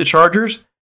sorry, they beat the Chargers.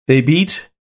 They beat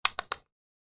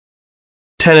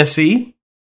Tennessee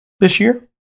this year.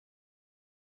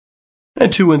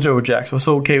 And 2 wins over Jacksonville.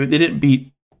 So, okay, they didn't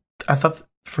beat...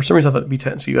 For some reason, I thought they beat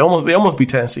Tennessee. They almost beat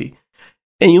Tennessee.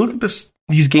 And you look at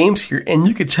these games here, and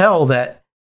you could tell that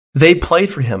they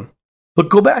played for him. Look,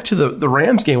 go back to the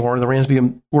Rams game where the Rams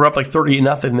were up like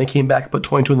 38-0, and they came back and put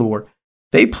 22 on the board.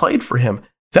 They played for him.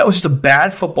 That was just a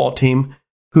bad football team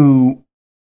who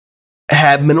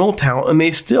had minimal talent, and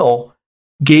they still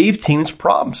gave teams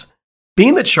problems.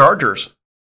 Being the Chargers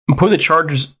and putting the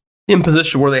Chargers in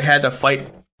position where they had to fight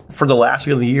for the last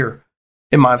week of the year,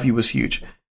 in my view, was huge.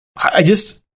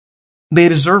 They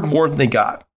deserve more than they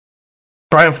got.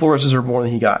 Brian Flores deserved more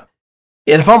than he got.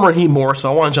 And if I'm Raheem Morris,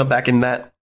 so I want to jump back into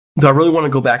that. Do I really want to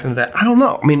go back into that? I don't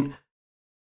know. I mean,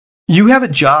 you have a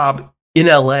job in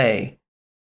LA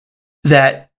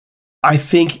that I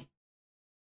think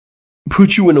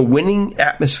puts you in a winning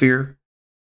atmosphere,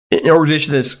 an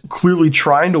organization that's clearly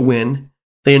trying to win.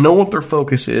 They know what their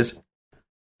focus is.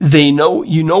 They know,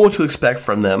 you know what to expect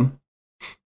from them.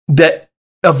 That,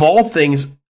 of all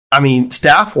things, I mean,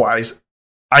 staff-wise,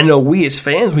 I know we as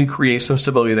fans, we create some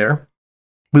stability there.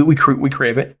 We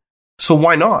crave it. So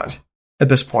why not at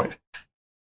this point?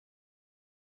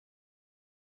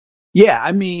 Yeah,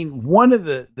 I mean, one of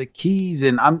the keys,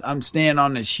 and I'm staying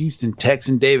on this Houston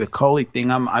Texan David Coley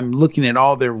thing. I'm looking at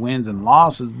all their wins and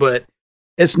losses, but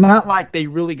it's not like they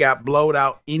really got blowed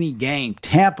out any game.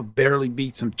 Tampa barely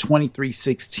beats them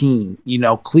 23-16. You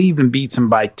know, Cleveland beats them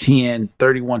by 10,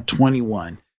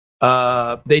 31-21.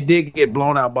 They did get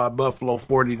blown out by Buffalo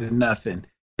 40-0.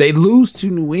 They lose to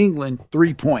New England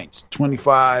 3 points,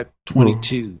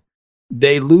 25-22.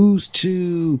 They lose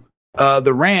to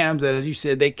the Rams, as you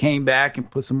said, they came back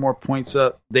and put some more points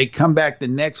up. They come back the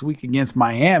next week against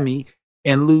Miami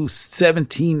and lose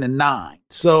 17-9.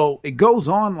 So it goes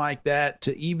on like that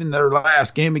to even their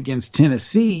last game against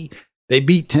Tennessee. They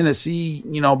beat Tennessee,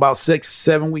 about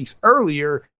 6-7 weeks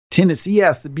earlier. Tennessee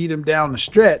has to beat them down the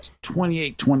stretch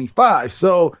 28-25.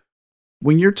 So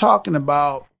when you're talking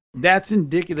about, that's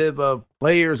indicative of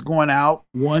players going out,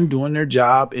 one, doing their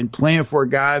job and playing for a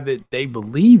guy that they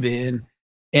believe in.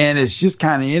 And it's just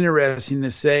kind of interesting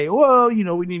to say, well,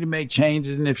 we need to make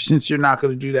changes. And since you're not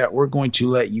going to do that, we're going to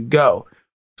let you go.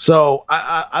 So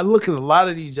I look at a lot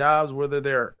of these jobs, whether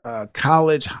they're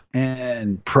college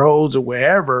and pros or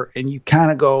wherever, and you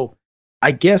kind of go,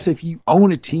 I guess if you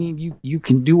own a team, you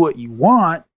can do what you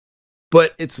want.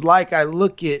 But it's like I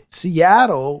look at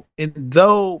Seattle, and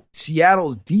though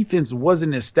Seattle's defense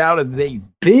wasn't as stout as they've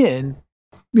been,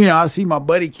 I see my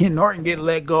buddy Ken Norton get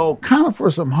let go kind of for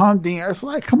some humding. It's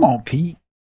like, come on, Pete.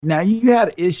 Now, you had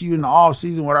an issue in the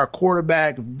offseason with our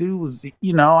quarterback. Dude was,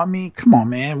 come on,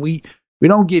 man. We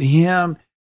don't get him.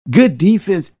 Good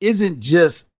defense isn't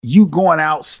just you going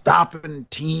out stopping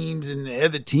teams and the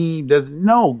other team doesn't.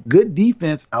 No, good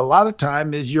defense a lot of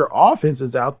time is your offense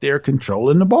is out there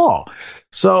controlling the ball.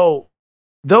 So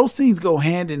those things go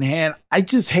hand in hand. I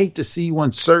just hate to see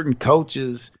when certain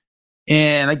coaches,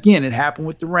 and again, it happened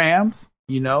with the Rams,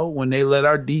 when they let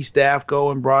our D staff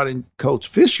go and brought in Coach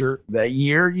Fisher that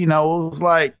year, it was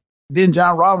like, then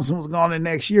John Robinson was gone the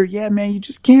next year. Yeah, man, you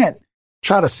just can't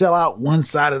try to sell out one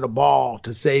side of the ball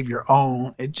to save your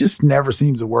own. It just never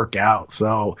seems to work out.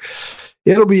 So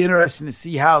it'll be interesting to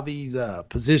see how these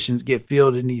positions get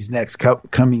filled in these next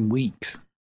coming weeks.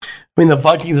 I mean, the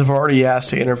Vikings have already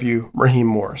asked to interview Raheem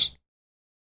Morris.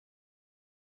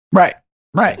 Right.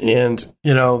 Right. And,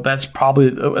 that's probably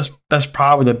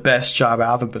the best job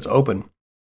out there that's open.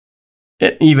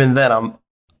 Even then,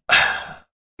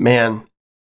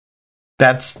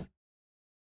 that's,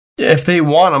 if they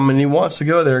want him and he wants to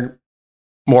go there,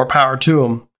 more power to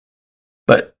him.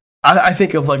 But I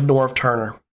think of like Norv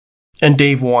Turner and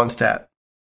Dave Wannstedt.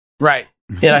 Right.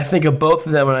 And I think of both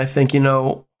of them and I think,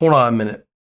 hold on a minute.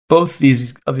 Both of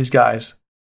these guys,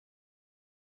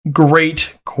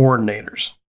 great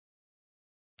coordinators.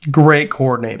 Great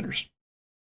coordinators.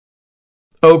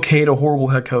 Okay to horrible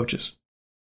head coaches.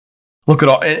 Look at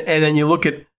all, and then you look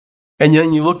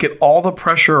at all the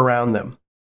pressure around them,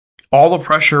 all the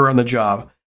pressure around the job.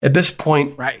 At this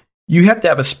point, right, you have to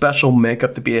have a special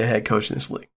makeup to be a head coach in this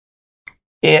league.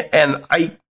 And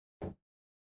I,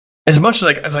 as much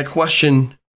as I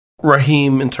question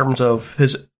Raheem in terms of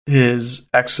his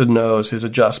X and O's, his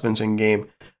adjustments in game.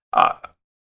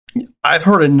 I've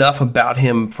heard enough about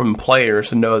him from players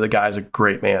to know the guy's a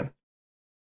great man.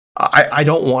 I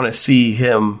don't want to see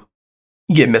him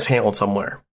get mishandled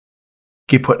somewhere,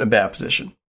 get put in a bad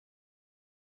position.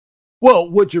 Well,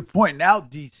 what you're pointing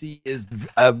out, DC, is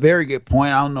a very good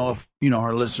point. I don't know if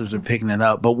our listeners are picking it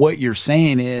up, but what you're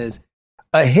saying is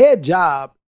a head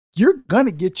job, you're going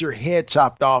to get your head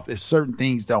chopped off if certain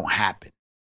things don't happen.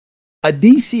 A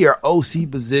DC or OC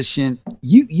position,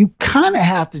 you kind of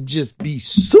have to just be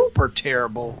super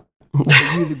terrible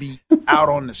for you to be out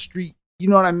on the street. You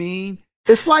know what I mean?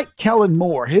 It's like Kellen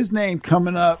Moore. His name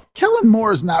coming up. Kellen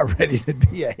Moore is not ready to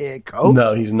be a head coach.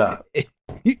 No, he's not.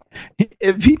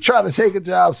 If he try to take a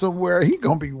job somewhere, he's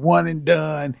going to be one and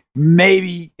done.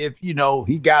 Maybe if, he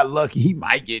got lucky, he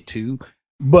might get two.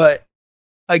 But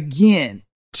again,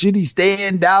 should he stay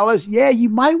in Dallas? Yeah, you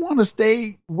might want to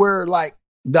stay where like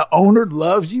the owner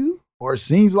loves you or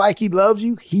seems like he loves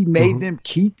you. He made them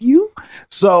keep you.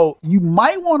 So you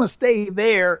might want to stay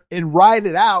there and ride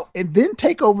it out and then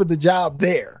take over the job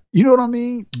there. You know what I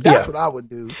mean? That's what I would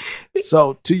do.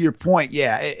 So to your point,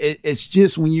 it's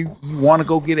just when you want to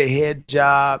go get a head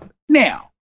job.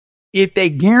 Now, if they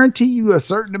guarantee you a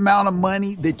certain amount of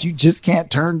money that you just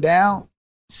can't turn down,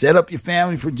 set up your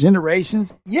family for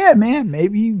generations, yeah, man,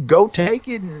 maybe you go take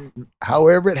it and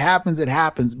however it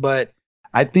happens. But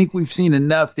I think we've seen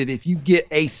enough that if you get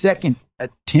a second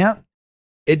attempt,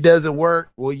 it doesn't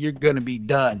work, well, you're going to be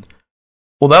done.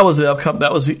 Well, that was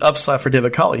the upside for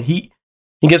David Culley. He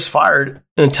gets fired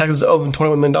and Texas owes him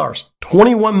 $21 million.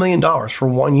 $21 million for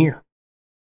 1 year. I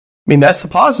mean, that's the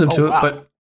positive to it, but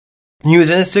he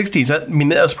was in his 60s. That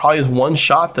was probably his one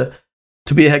shot to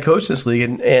be a head coach in this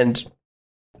league, and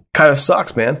kind of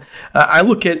sucks, man. I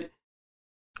look at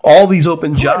all these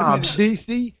open jobs.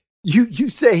 DC, you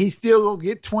say he's still gonna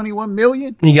get $21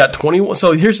 million? He got 21.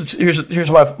 So here's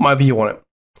my view on it.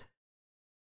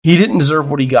 He didn't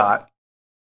deserve what he got.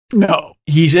 No,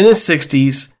 he's in his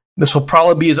 60s. This will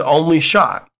probably be his only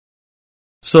shot.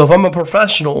 So if I'm a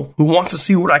professional who wants to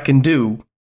see what I can do,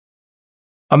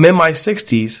 I'm in my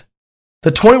 60s.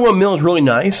 The $21 million is really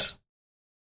nice,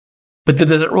 but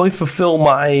does it really fulfill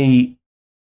my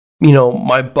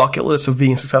bucket list of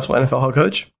being a successful NFL head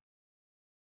coach?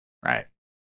 Right.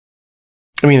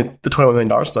 I mean, the $21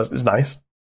 million is nice.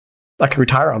 I can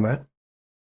retire on that.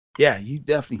 Yeah, you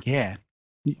definitely can.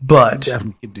 But you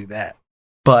definitely can do that.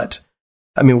 But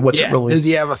I mean, what's it really? Does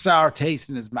he have a sour taste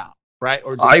in his mouth? Right?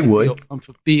 Or does I he would feel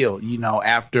unfulfilled,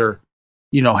 after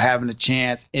having a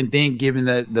chance, and then given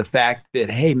the fact that,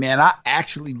 hey, man, I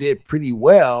actually did pretty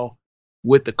well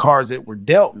with the cards that were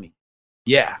dealt me.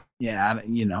 Yeah,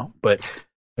 but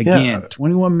again,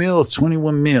 21 mil is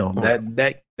 21 mil.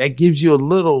 That gives you a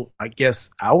little, I guess,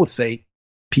 I would say,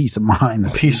 peace of mind.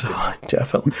 Peace of mind,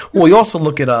 definitely. Well, you also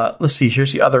look at, let's see,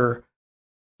 here's the other,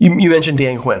 you mentioned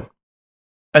Dan Quinn.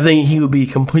 I think he would be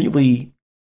completely,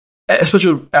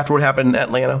 especially after what happened in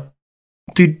Atlanta.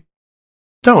 Dude,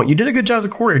 you did a good job as a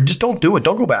coordinator. Just don't do it.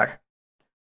 Don't go back.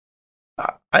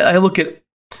 I look at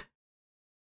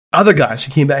other guys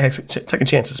who came back second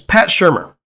chances. Pat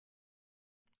Shurmur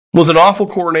was an awful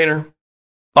coordinator,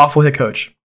 awful head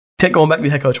coach. Can't go back to be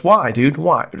head coach. Why, dude?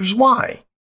 Why? Just why?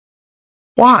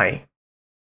 Why?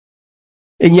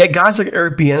 And yet guys like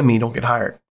Eric Bieniemy don't get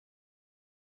hired.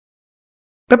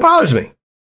 That bothers me.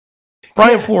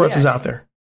 Brian Flores is out there.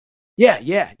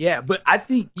 Yeah. But I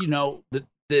think,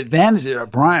 the advantage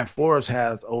that Brian Flores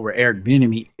has over Eric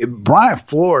Bieniemy, Brian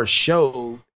Flores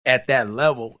showed at that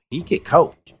level he could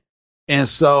coach. And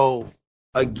so,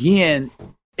 again,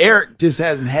 Eric just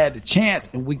hasn't had the chance,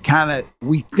 and we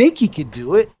think he could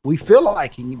do it. We feel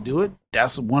like he can do it.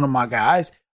 That's one of my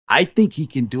guys. I think he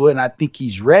can do it, and I think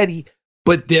he's ready.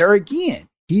 But there again,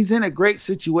 he's in a great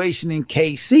situation in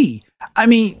KC. I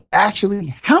mean,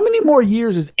 actually, how many more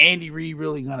years is Andy Reid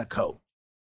really going to coach?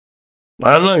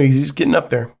 I don't know. He's getting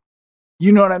up there.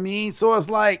 You know what I mean? So it's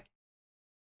like,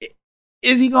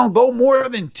 is he going to go more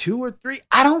than 2 or 3?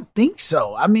 I don't think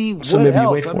so. I mean, so what maybe else?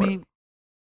 You wait for it.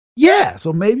 Yeah.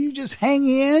 So maybe you just hang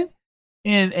in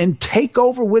and take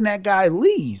over when that guy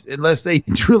leaves, unless they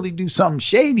really do something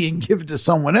shady and give it to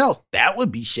someone else. That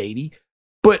would be shady.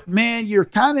 But man, you're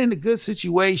kind of in a good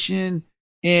situation.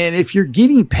 And if you're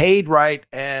getting paid right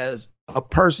as a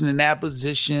person in that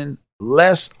position,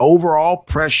 less overall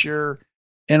pressure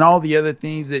and all the other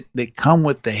things that come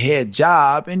with the head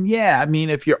job. And yeah, I mean,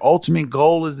 if your ultimate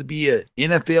goal is to be an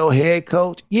NFL head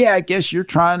coach, yeah, I guess you're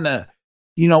trying to,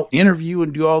 interview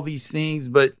and do all these things.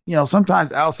 But,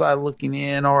 sometimes outside looking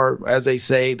in, or as they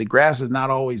say, the grass is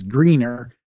not always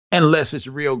greener unless it's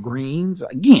real greens.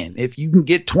 Again, if you can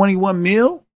get 21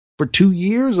 mil for 2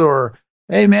 years, or,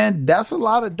 hey, man, that's a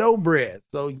lot of dough bread.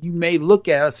 So you may look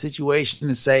at a situation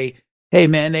and say, hey,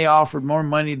 man, they offered more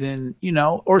money than,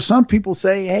 or some people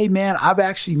say, hey, man, I've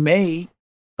actually made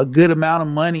a good amount of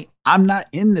money. I'm not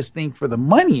in this thing for the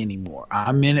money anymore.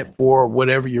 I'm in it for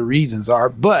whatever your reasons are.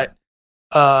 But,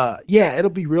 it'll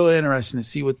be real interesting to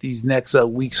see what these next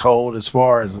weeks hold as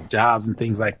far as jobs and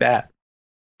things like that.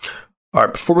 All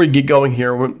right, before we get going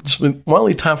here, it's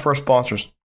finally time for our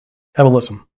sponsors. Have a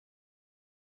listen.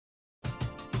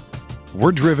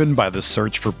 We're driven by the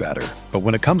search for better. But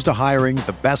when it comes to hiring,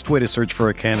 the best way to search for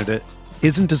a candidate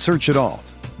isn't to search at all.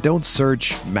 Don't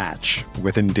search, match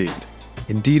with Indeed.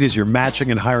 Indeed is your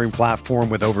matching and hiring platform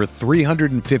with over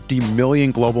 350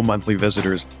 million global monthly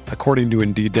visitors, according to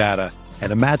Indeed data,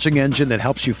 and a matching engine that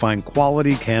helps you find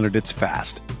quality candidates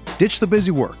fast. Ditch the busy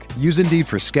work. Use Indeed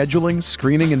for scheduling,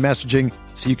 screening, and messaging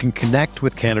so you can connect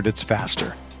with candidates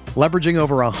faster. Leveraging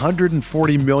over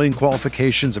 140 million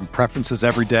qualifications and preferences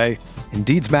every day,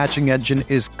 Indeed's matching engine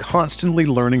is constantly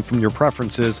learning from your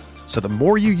preferences, so the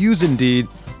more you use Indeed,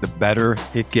 the better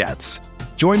it gets.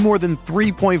 Join more than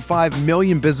 3.5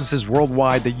 million businesses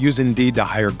worldwide that use Indeed to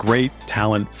hire great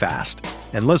talent fast.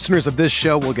 And listeners of this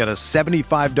show will get a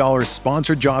 $75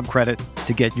 sponsored job credit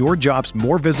to get your jobs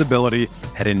more visibility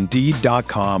at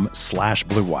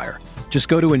Indeed.com/Blue Wire. Just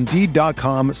go to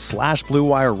Indeed.com/Blue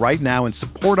Wire right now and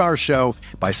support our show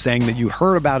by saying that you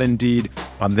heard about Indeed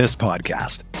on this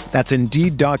podcast. That's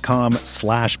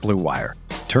Indeed.com/Blue Wire.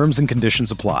 Terms and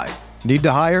conditions apply. Need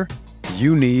to hire?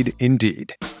 You need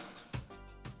Indeed.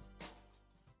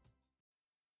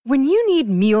 When you need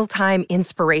mealtime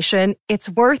inspiration, it's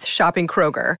worth shopping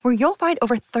Kroger, where you'll find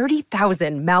over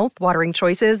 30,000 mouth-watering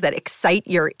choices that excite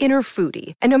your inner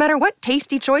foodie. And no matter what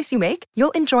tasty choice you make,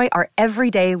 you'll enjoy our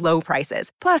everyday low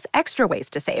prices, plus extra ways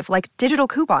to save, like digital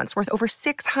coupons worth over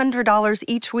 $600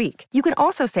 each week. You can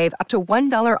also save up to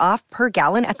 $1 off per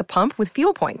gallon at the pump with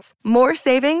fuel points. More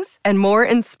savings and more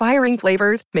inspiring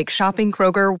flavors make shopping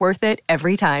Kroger worth it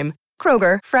every time.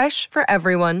 Kroger, fresh for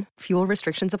everyone. Fuel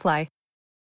restrictions apply.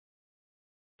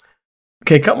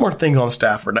 Okay, a couple more things on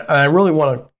Stafford, and I really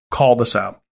want to call this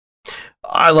out.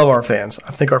 I love our fans.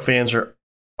 I think our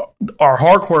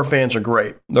hardcore fans are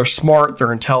great. They're smart,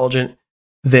 they're intelligent,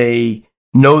 they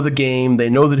know the game, they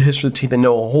know the history of the team, they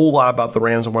know a whole lot about the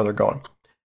Rams and where they're going.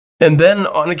 And then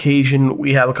on occasion,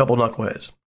 we have a couple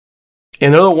knuckleheads.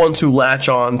 And they're the ones who latch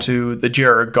on to the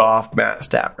Jared Goff, Matt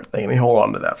Stafford thing, and they hold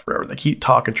on to that forever. They keep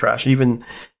talking trash, even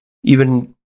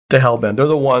to hellbent. They're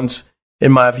the ones,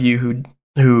 in my view,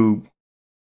 who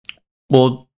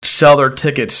will sell their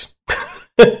tickets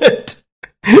to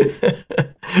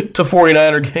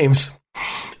 49er games,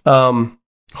 home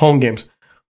games.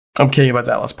 I'm kidding about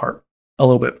that last part a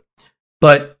little bit.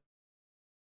 But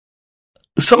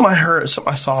something I heard,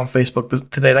 something I saw on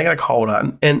Facebook today, and I got to call it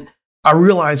out. And I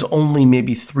realize only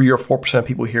maybe 3 or 4% of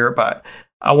people hear it, but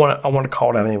I want to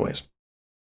call it out anyways.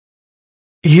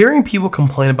 Hearing people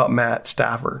complain about Matt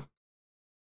Stafford.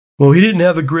 Well, he didn't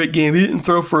have a great game. He didn't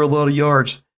throw for a lot of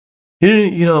yards. He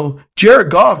didn't, Jared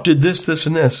Goff did this, this,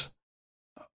 and this.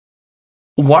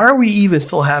 Why are we even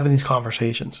still having these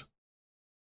conversations?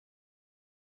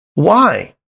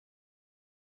 Why?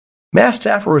 Matt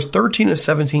Stafford was 13 of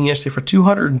 17 yesterday for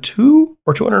 202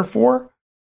 or 204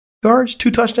 yards,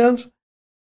 2 touchdowns,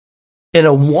 and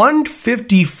a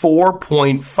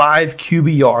 154.5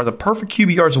 QBR. The perfect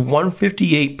QBR is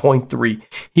 158.3.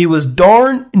 He was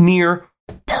darn near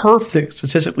perfect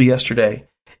statistically yesterday.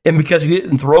 And because he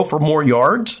didn't throw for more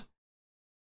yards,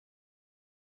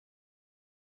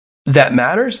 that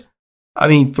matters. I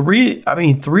mean, three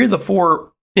of the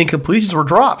 4 incompletions were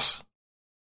drops.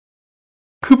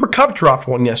 Cooper Kupp dropped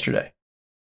one yesterday.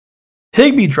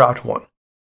 Higbee dropped one.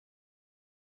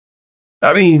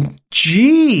 I mean,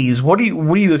 geez, what do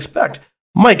you expect,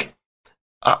 Mike?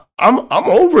 I'm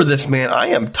over this, man. I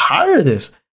am tired of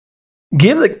this.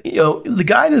 The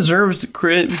guy deserves to be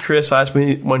criticized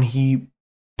when he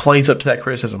plays up to that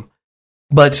criticism.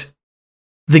 But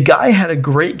the guy had a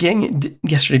great game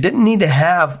yesterday. Didn't need to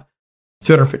have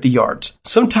 350 yards.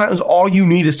 Sometimes all you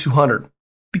need is 200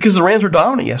 because the Rams were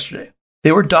dominant yesterday.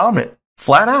 They were dominant,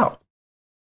 flat out.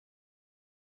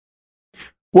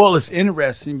 Well, it's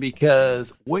interesting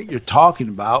because what you're talking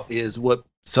about is what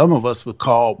some of us would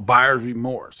call buyer's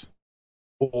remorse.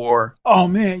 Or, oh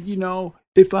man,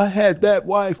 if I had that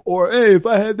wife, or hey, if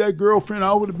I had that girlfriend,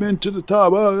 I would have been to the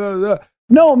top.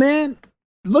 No, man,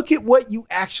 look at what you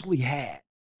actually had.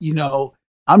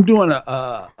 I'm doing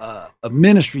a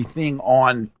ministry thing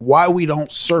on why we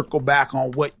don't circle back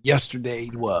on what yesterday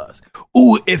was.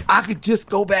 Ooh, if I could just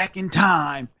go back in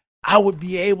time, I would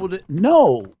be able to.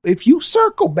 No, if you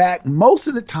circle back, most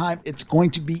of the time it's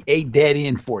going to be a dead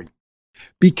end for you.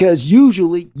 Because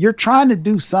usually you're trying to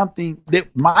do something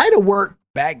that might have worked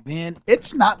back then.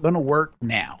 It's not going to work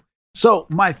now. So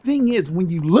my thing is, when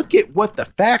you look at what the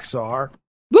facts are,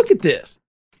 look at this.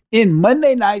 In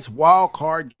Monday night's wild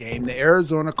card game, the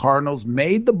Arizona Cardinals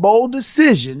made the bold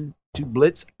decision to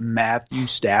blitz Matthew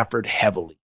Stafford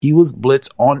heavily. He was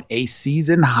blitzed on a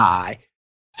season high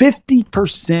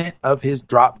 50% of his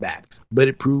dropbacks, but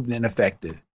it proved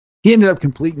ineffective. He ended up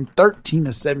completing 13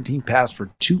 of 17 passes for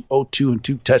 202 and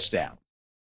 2 touchdowns.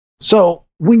 So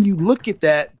when you look at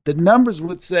that, the numbers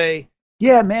would say,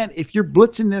 yeah, man, if you're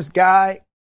blitzing this guy,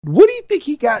 what do you think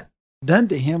he got done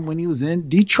to him when he was in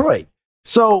Detroit?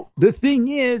 So the thing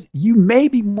is, you may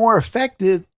be more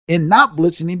effective in not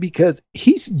blitzing him because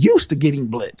he's used to getting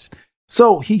blitzed.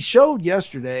 So he showed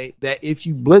yesterday that if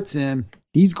you blitz him,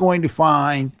 he's going to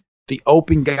find the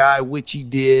open guy, which he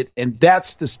did. And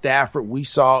that's the Stafford we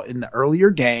saw in the earlier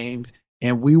games.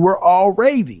 And we were all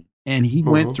raving. And he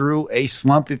went through a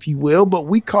slump, if you will. But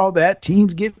we call that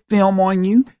teams get film on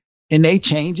you and they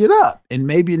change it up. And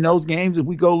maybe in those games, if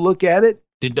we go look at it,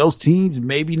 did those teams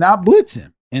maybe not blitz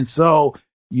him? And so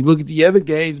you look at the other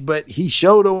games, but he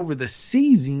showed over the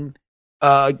season.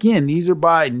 Again, these are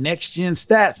by next-gen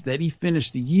stats that he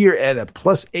finished the year at a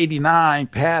plus 89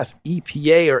 pass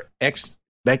EPA or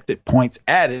expected points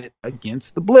added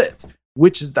against the blitz,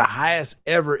 which is the highest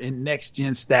ever in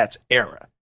next-gen stats era.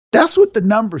 That's what the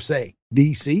numbers say,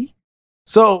 DC.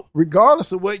 So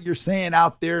regardless of what you're saying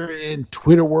out there in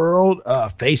Twitter world,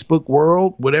 Facebook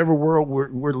world, whatever world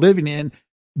we're living in,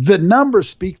 the numbers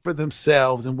speak for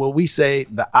themselves. And what we say,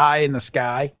 the eye in the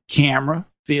sky, camera,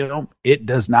 film, it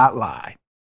does not lie.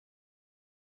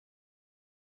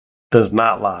 Does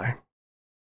not lie.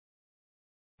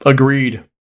 Agreed.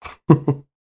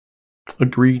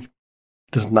 Agreed.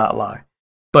 Does not lie.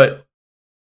 But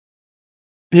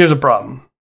here's a problem.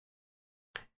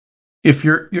 If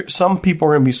you're some people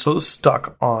are going to be so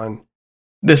stuck on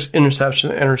this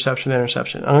interception. I'm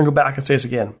going to go back and say this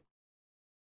again.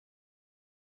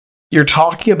 You're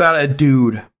talking about a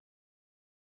dude.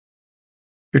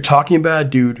 You're talking about a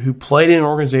dude who played in an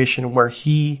organization where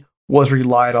he was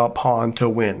relied upon to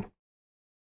win.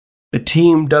 The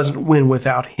team doesn't win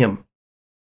without him.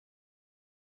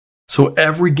 So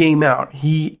every game out,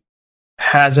 he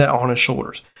has that on his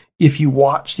shoulders. If you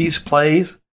watch these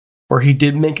plays where he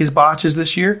did make his botches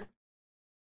this year,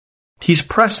 he's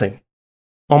pressing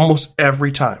almost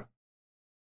every time.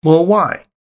 Well, why?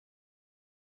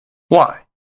 Why?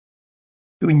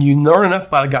 When you learn enough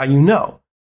about a guy, you know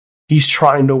he's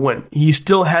trying to win. He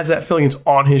still has that feeling it's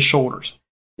on his shoulders.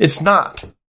 It's not.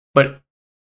 But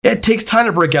it takes time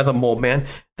to break out the mold, man.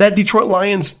 That Detroit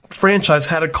Lions franchise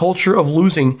had a culture of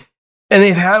losing, and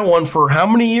they've had one for how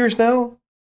many years now?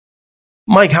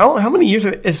 Mike, how many years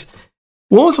is...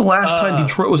 When was the last time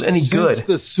Detroit was any good? Since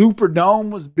the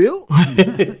Superdome was built.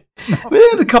 They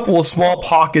had a couple of small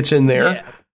pockets in there.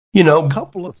 Yeah. You know, A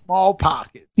couple of small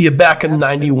pockets. Yeah, back in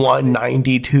 91,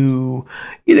 92.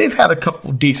 Yeah, they've had a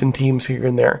couple of decent teams here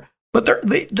and there. But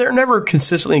they're never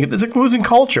consistently good. It's a losing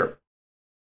culture.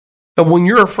 And when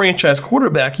you're a franchise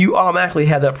quarterback, you automatically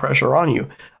have that pressure on you.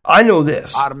 I know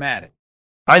this. Automatic.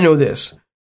 I know this.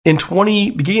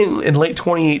 Beginning in late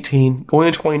 2018, going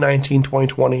into 2019,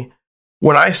 2020,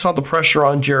 when I saw the pressure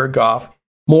on Jared Goff,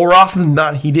 more often than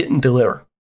not, he didn't deliver.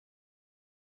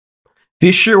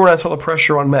 This year, when I saw the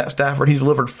pressure on Matt Stafford, he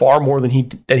delivered far more than he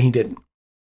didn't.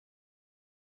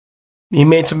 He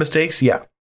made some mistakes, yeah.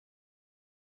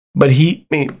 But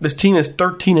this team is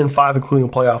 13-5, including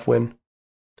a playoff win.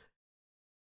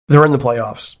 They're in the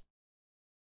playoffs.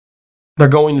 They're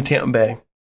going to Tampa Bay.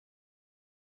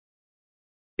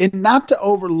 And not to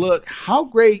overlook how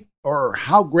great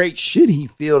should he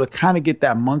feel to kind of get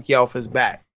that monkey off his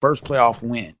back, first playoff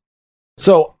win.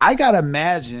 So I got to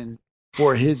imagine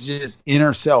for his just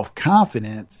inner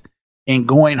self-confidence and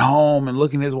going home and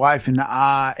looking his wife in the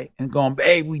eye and going,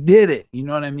 babe, we did it. You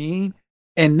know what I mean?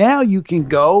 And now you can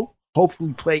go,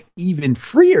 hopefully play even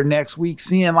freer next week,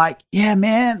 seeing like, yeah,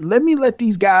 man, let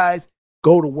these guys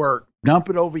go to work. Dump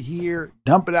it over here.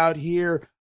 Dump it out here.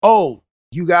 Oh,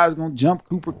 you guys going to jump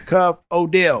Cooper Kupp?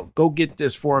 Odell, go get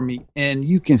this for me. And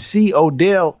you can see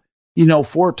Odell,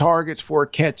 4 targets, 4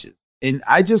 catches. And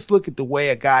I just look at the way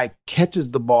a guy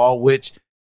catches the ball, which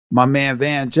my man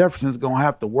Van Jefferson's going to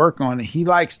have to work on it. He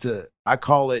likes to, I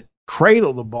call it,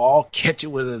 cradle the ball, catch it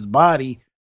with his body.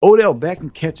 Odell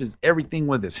Beckham catches everything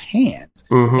with his hands.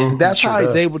 Mm-hmm, and that's how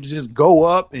he's able to just go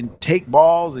up and take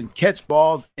balls and catch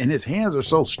balls. And his hands are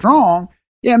so strong.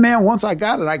 Yeah, man, once I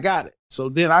got it, I got it. So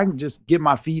then I can just get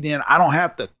my feet in. I don't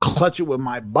have to clutch it with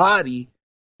my body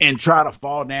and try to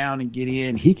fall down and get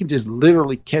in. He can just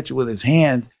literally catch it with his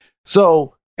hands.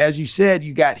 So, as you said,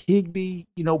 you got Higbee,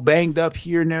 banged up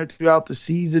here and there throughout the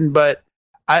season. But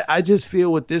I just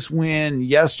feel with this win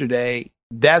yesterday,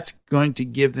 that's going to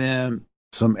give them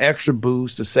some extra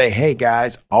boost to say, hey,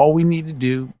 guys, all we need to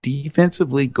do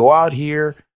defensively, go out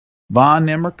here. Von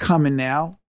them are coming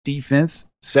now. Defense,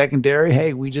 secondary,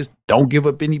 hey, we just don't give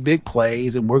up any big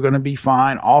plays and we're going to be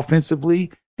fine.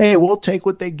 Offensively, hey, we'll take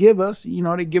what they give us.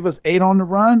 They give us 8 on the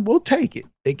run, we'll take it.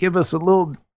 They give us a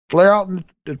little flare out in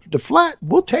the flat,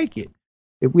 we'll take it.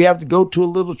 If we have to go to a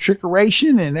little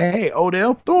trickeration and, hey,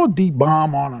 Odell, throw a deep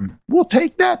bomb on them, we'll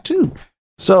take that too.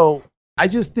 So I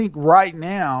just think right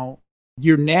now,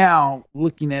 you're now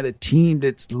looking at a team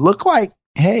that's look like,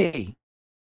 hey,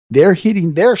 they're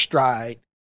hitting their stride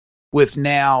with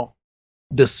now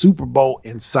the Super Bowl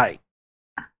in sight.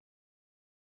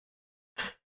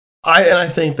 I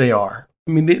think they are.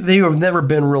 I mean, they have never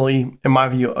been really, in my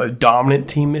view, a dominant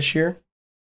team this year.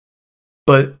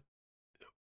 But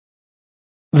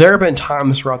there have been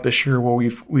times throughout this year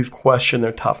where we've questioned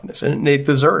their toughness, and they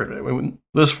deserve it. I mean,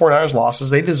 those 49ers losses,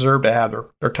 they deserve to have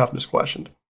their toughness questioned.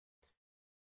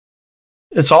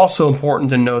 It's also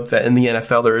important to note that in the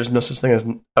NFL, there is no such thing as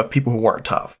of people who aren't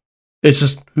tough. It's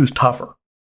just who's tougher.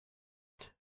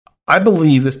 I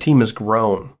believe this team has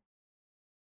grown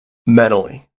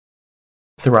mentally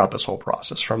throughout this whole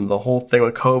process. From the whole thing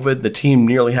with COVID, the team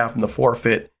nearly having to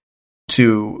forfeit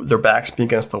to their backs being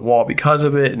against the wall because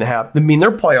of it. And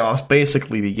their playoffs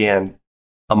basically began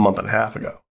a month and a half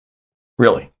ago.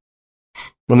 Really.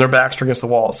 When their backs were against the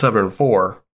wall at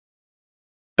 7-4,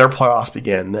 their playoffs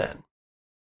began then.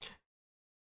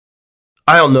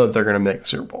 I don't know if they're going to make the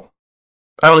Super Bowl.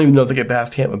 I don't even know if they get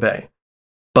past Tampa Bay.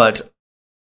 But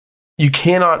you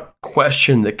cannot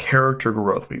question the character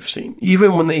growth we've seen.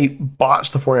 Even when they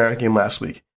botched the 49ers game last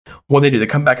week, what they do, they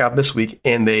come back out this week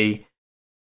and they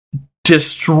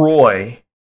destroy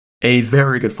a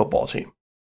very good football team.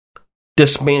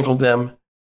 Dismantle them,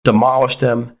 demolish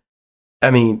them.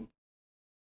 I mean,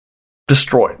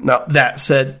 destroy. Now, that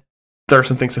said, there are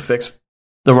some things to fix.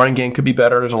 The running game could be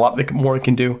better. There's a lot more they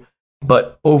can do.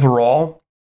 But overall,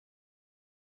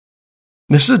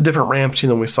 this is a different Rams team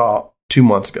than we saw 2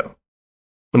 months ago.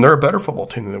 And they're a better football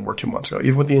team than they were 2 months ago,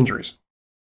 even with the injuries.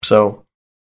 So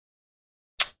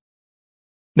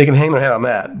they can hang their hat on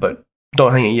that, but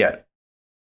don't hang it yet.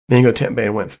 Then you go to Tampa Bay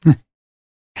and win.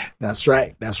 That's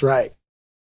right. That's right.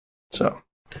 So,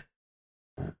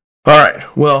 all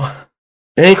right. Well,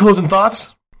 any closing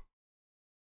thoughts?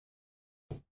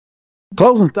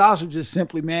 Closing thoughts are just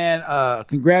simply, man,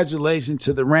 congratulations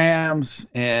to the Rams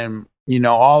and,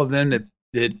 all of them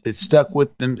that stuck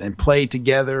with them and played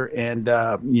together. And,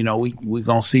 we're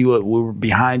going to see we're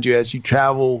behind you as you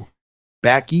travel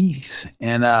back east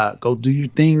and go do your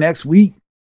thing next week.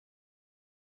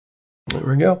 There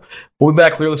we go. We'll be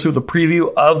back later this week with a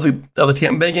preview of the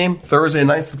Tampa Bay game. Thursday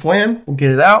night's the plan. We'll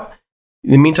get it out.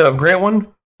 In the meantime, have a great one.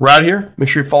 We're out here. Make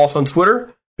sure you follow us on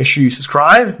Twitter. Make sure you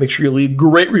subscribe. Make sure you leave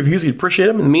great reviews. We'd appreciate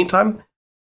them. In the meantime,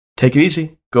 take it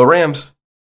easy. Go Rams.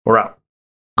 We're out.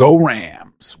 Go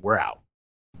Rams. We're out.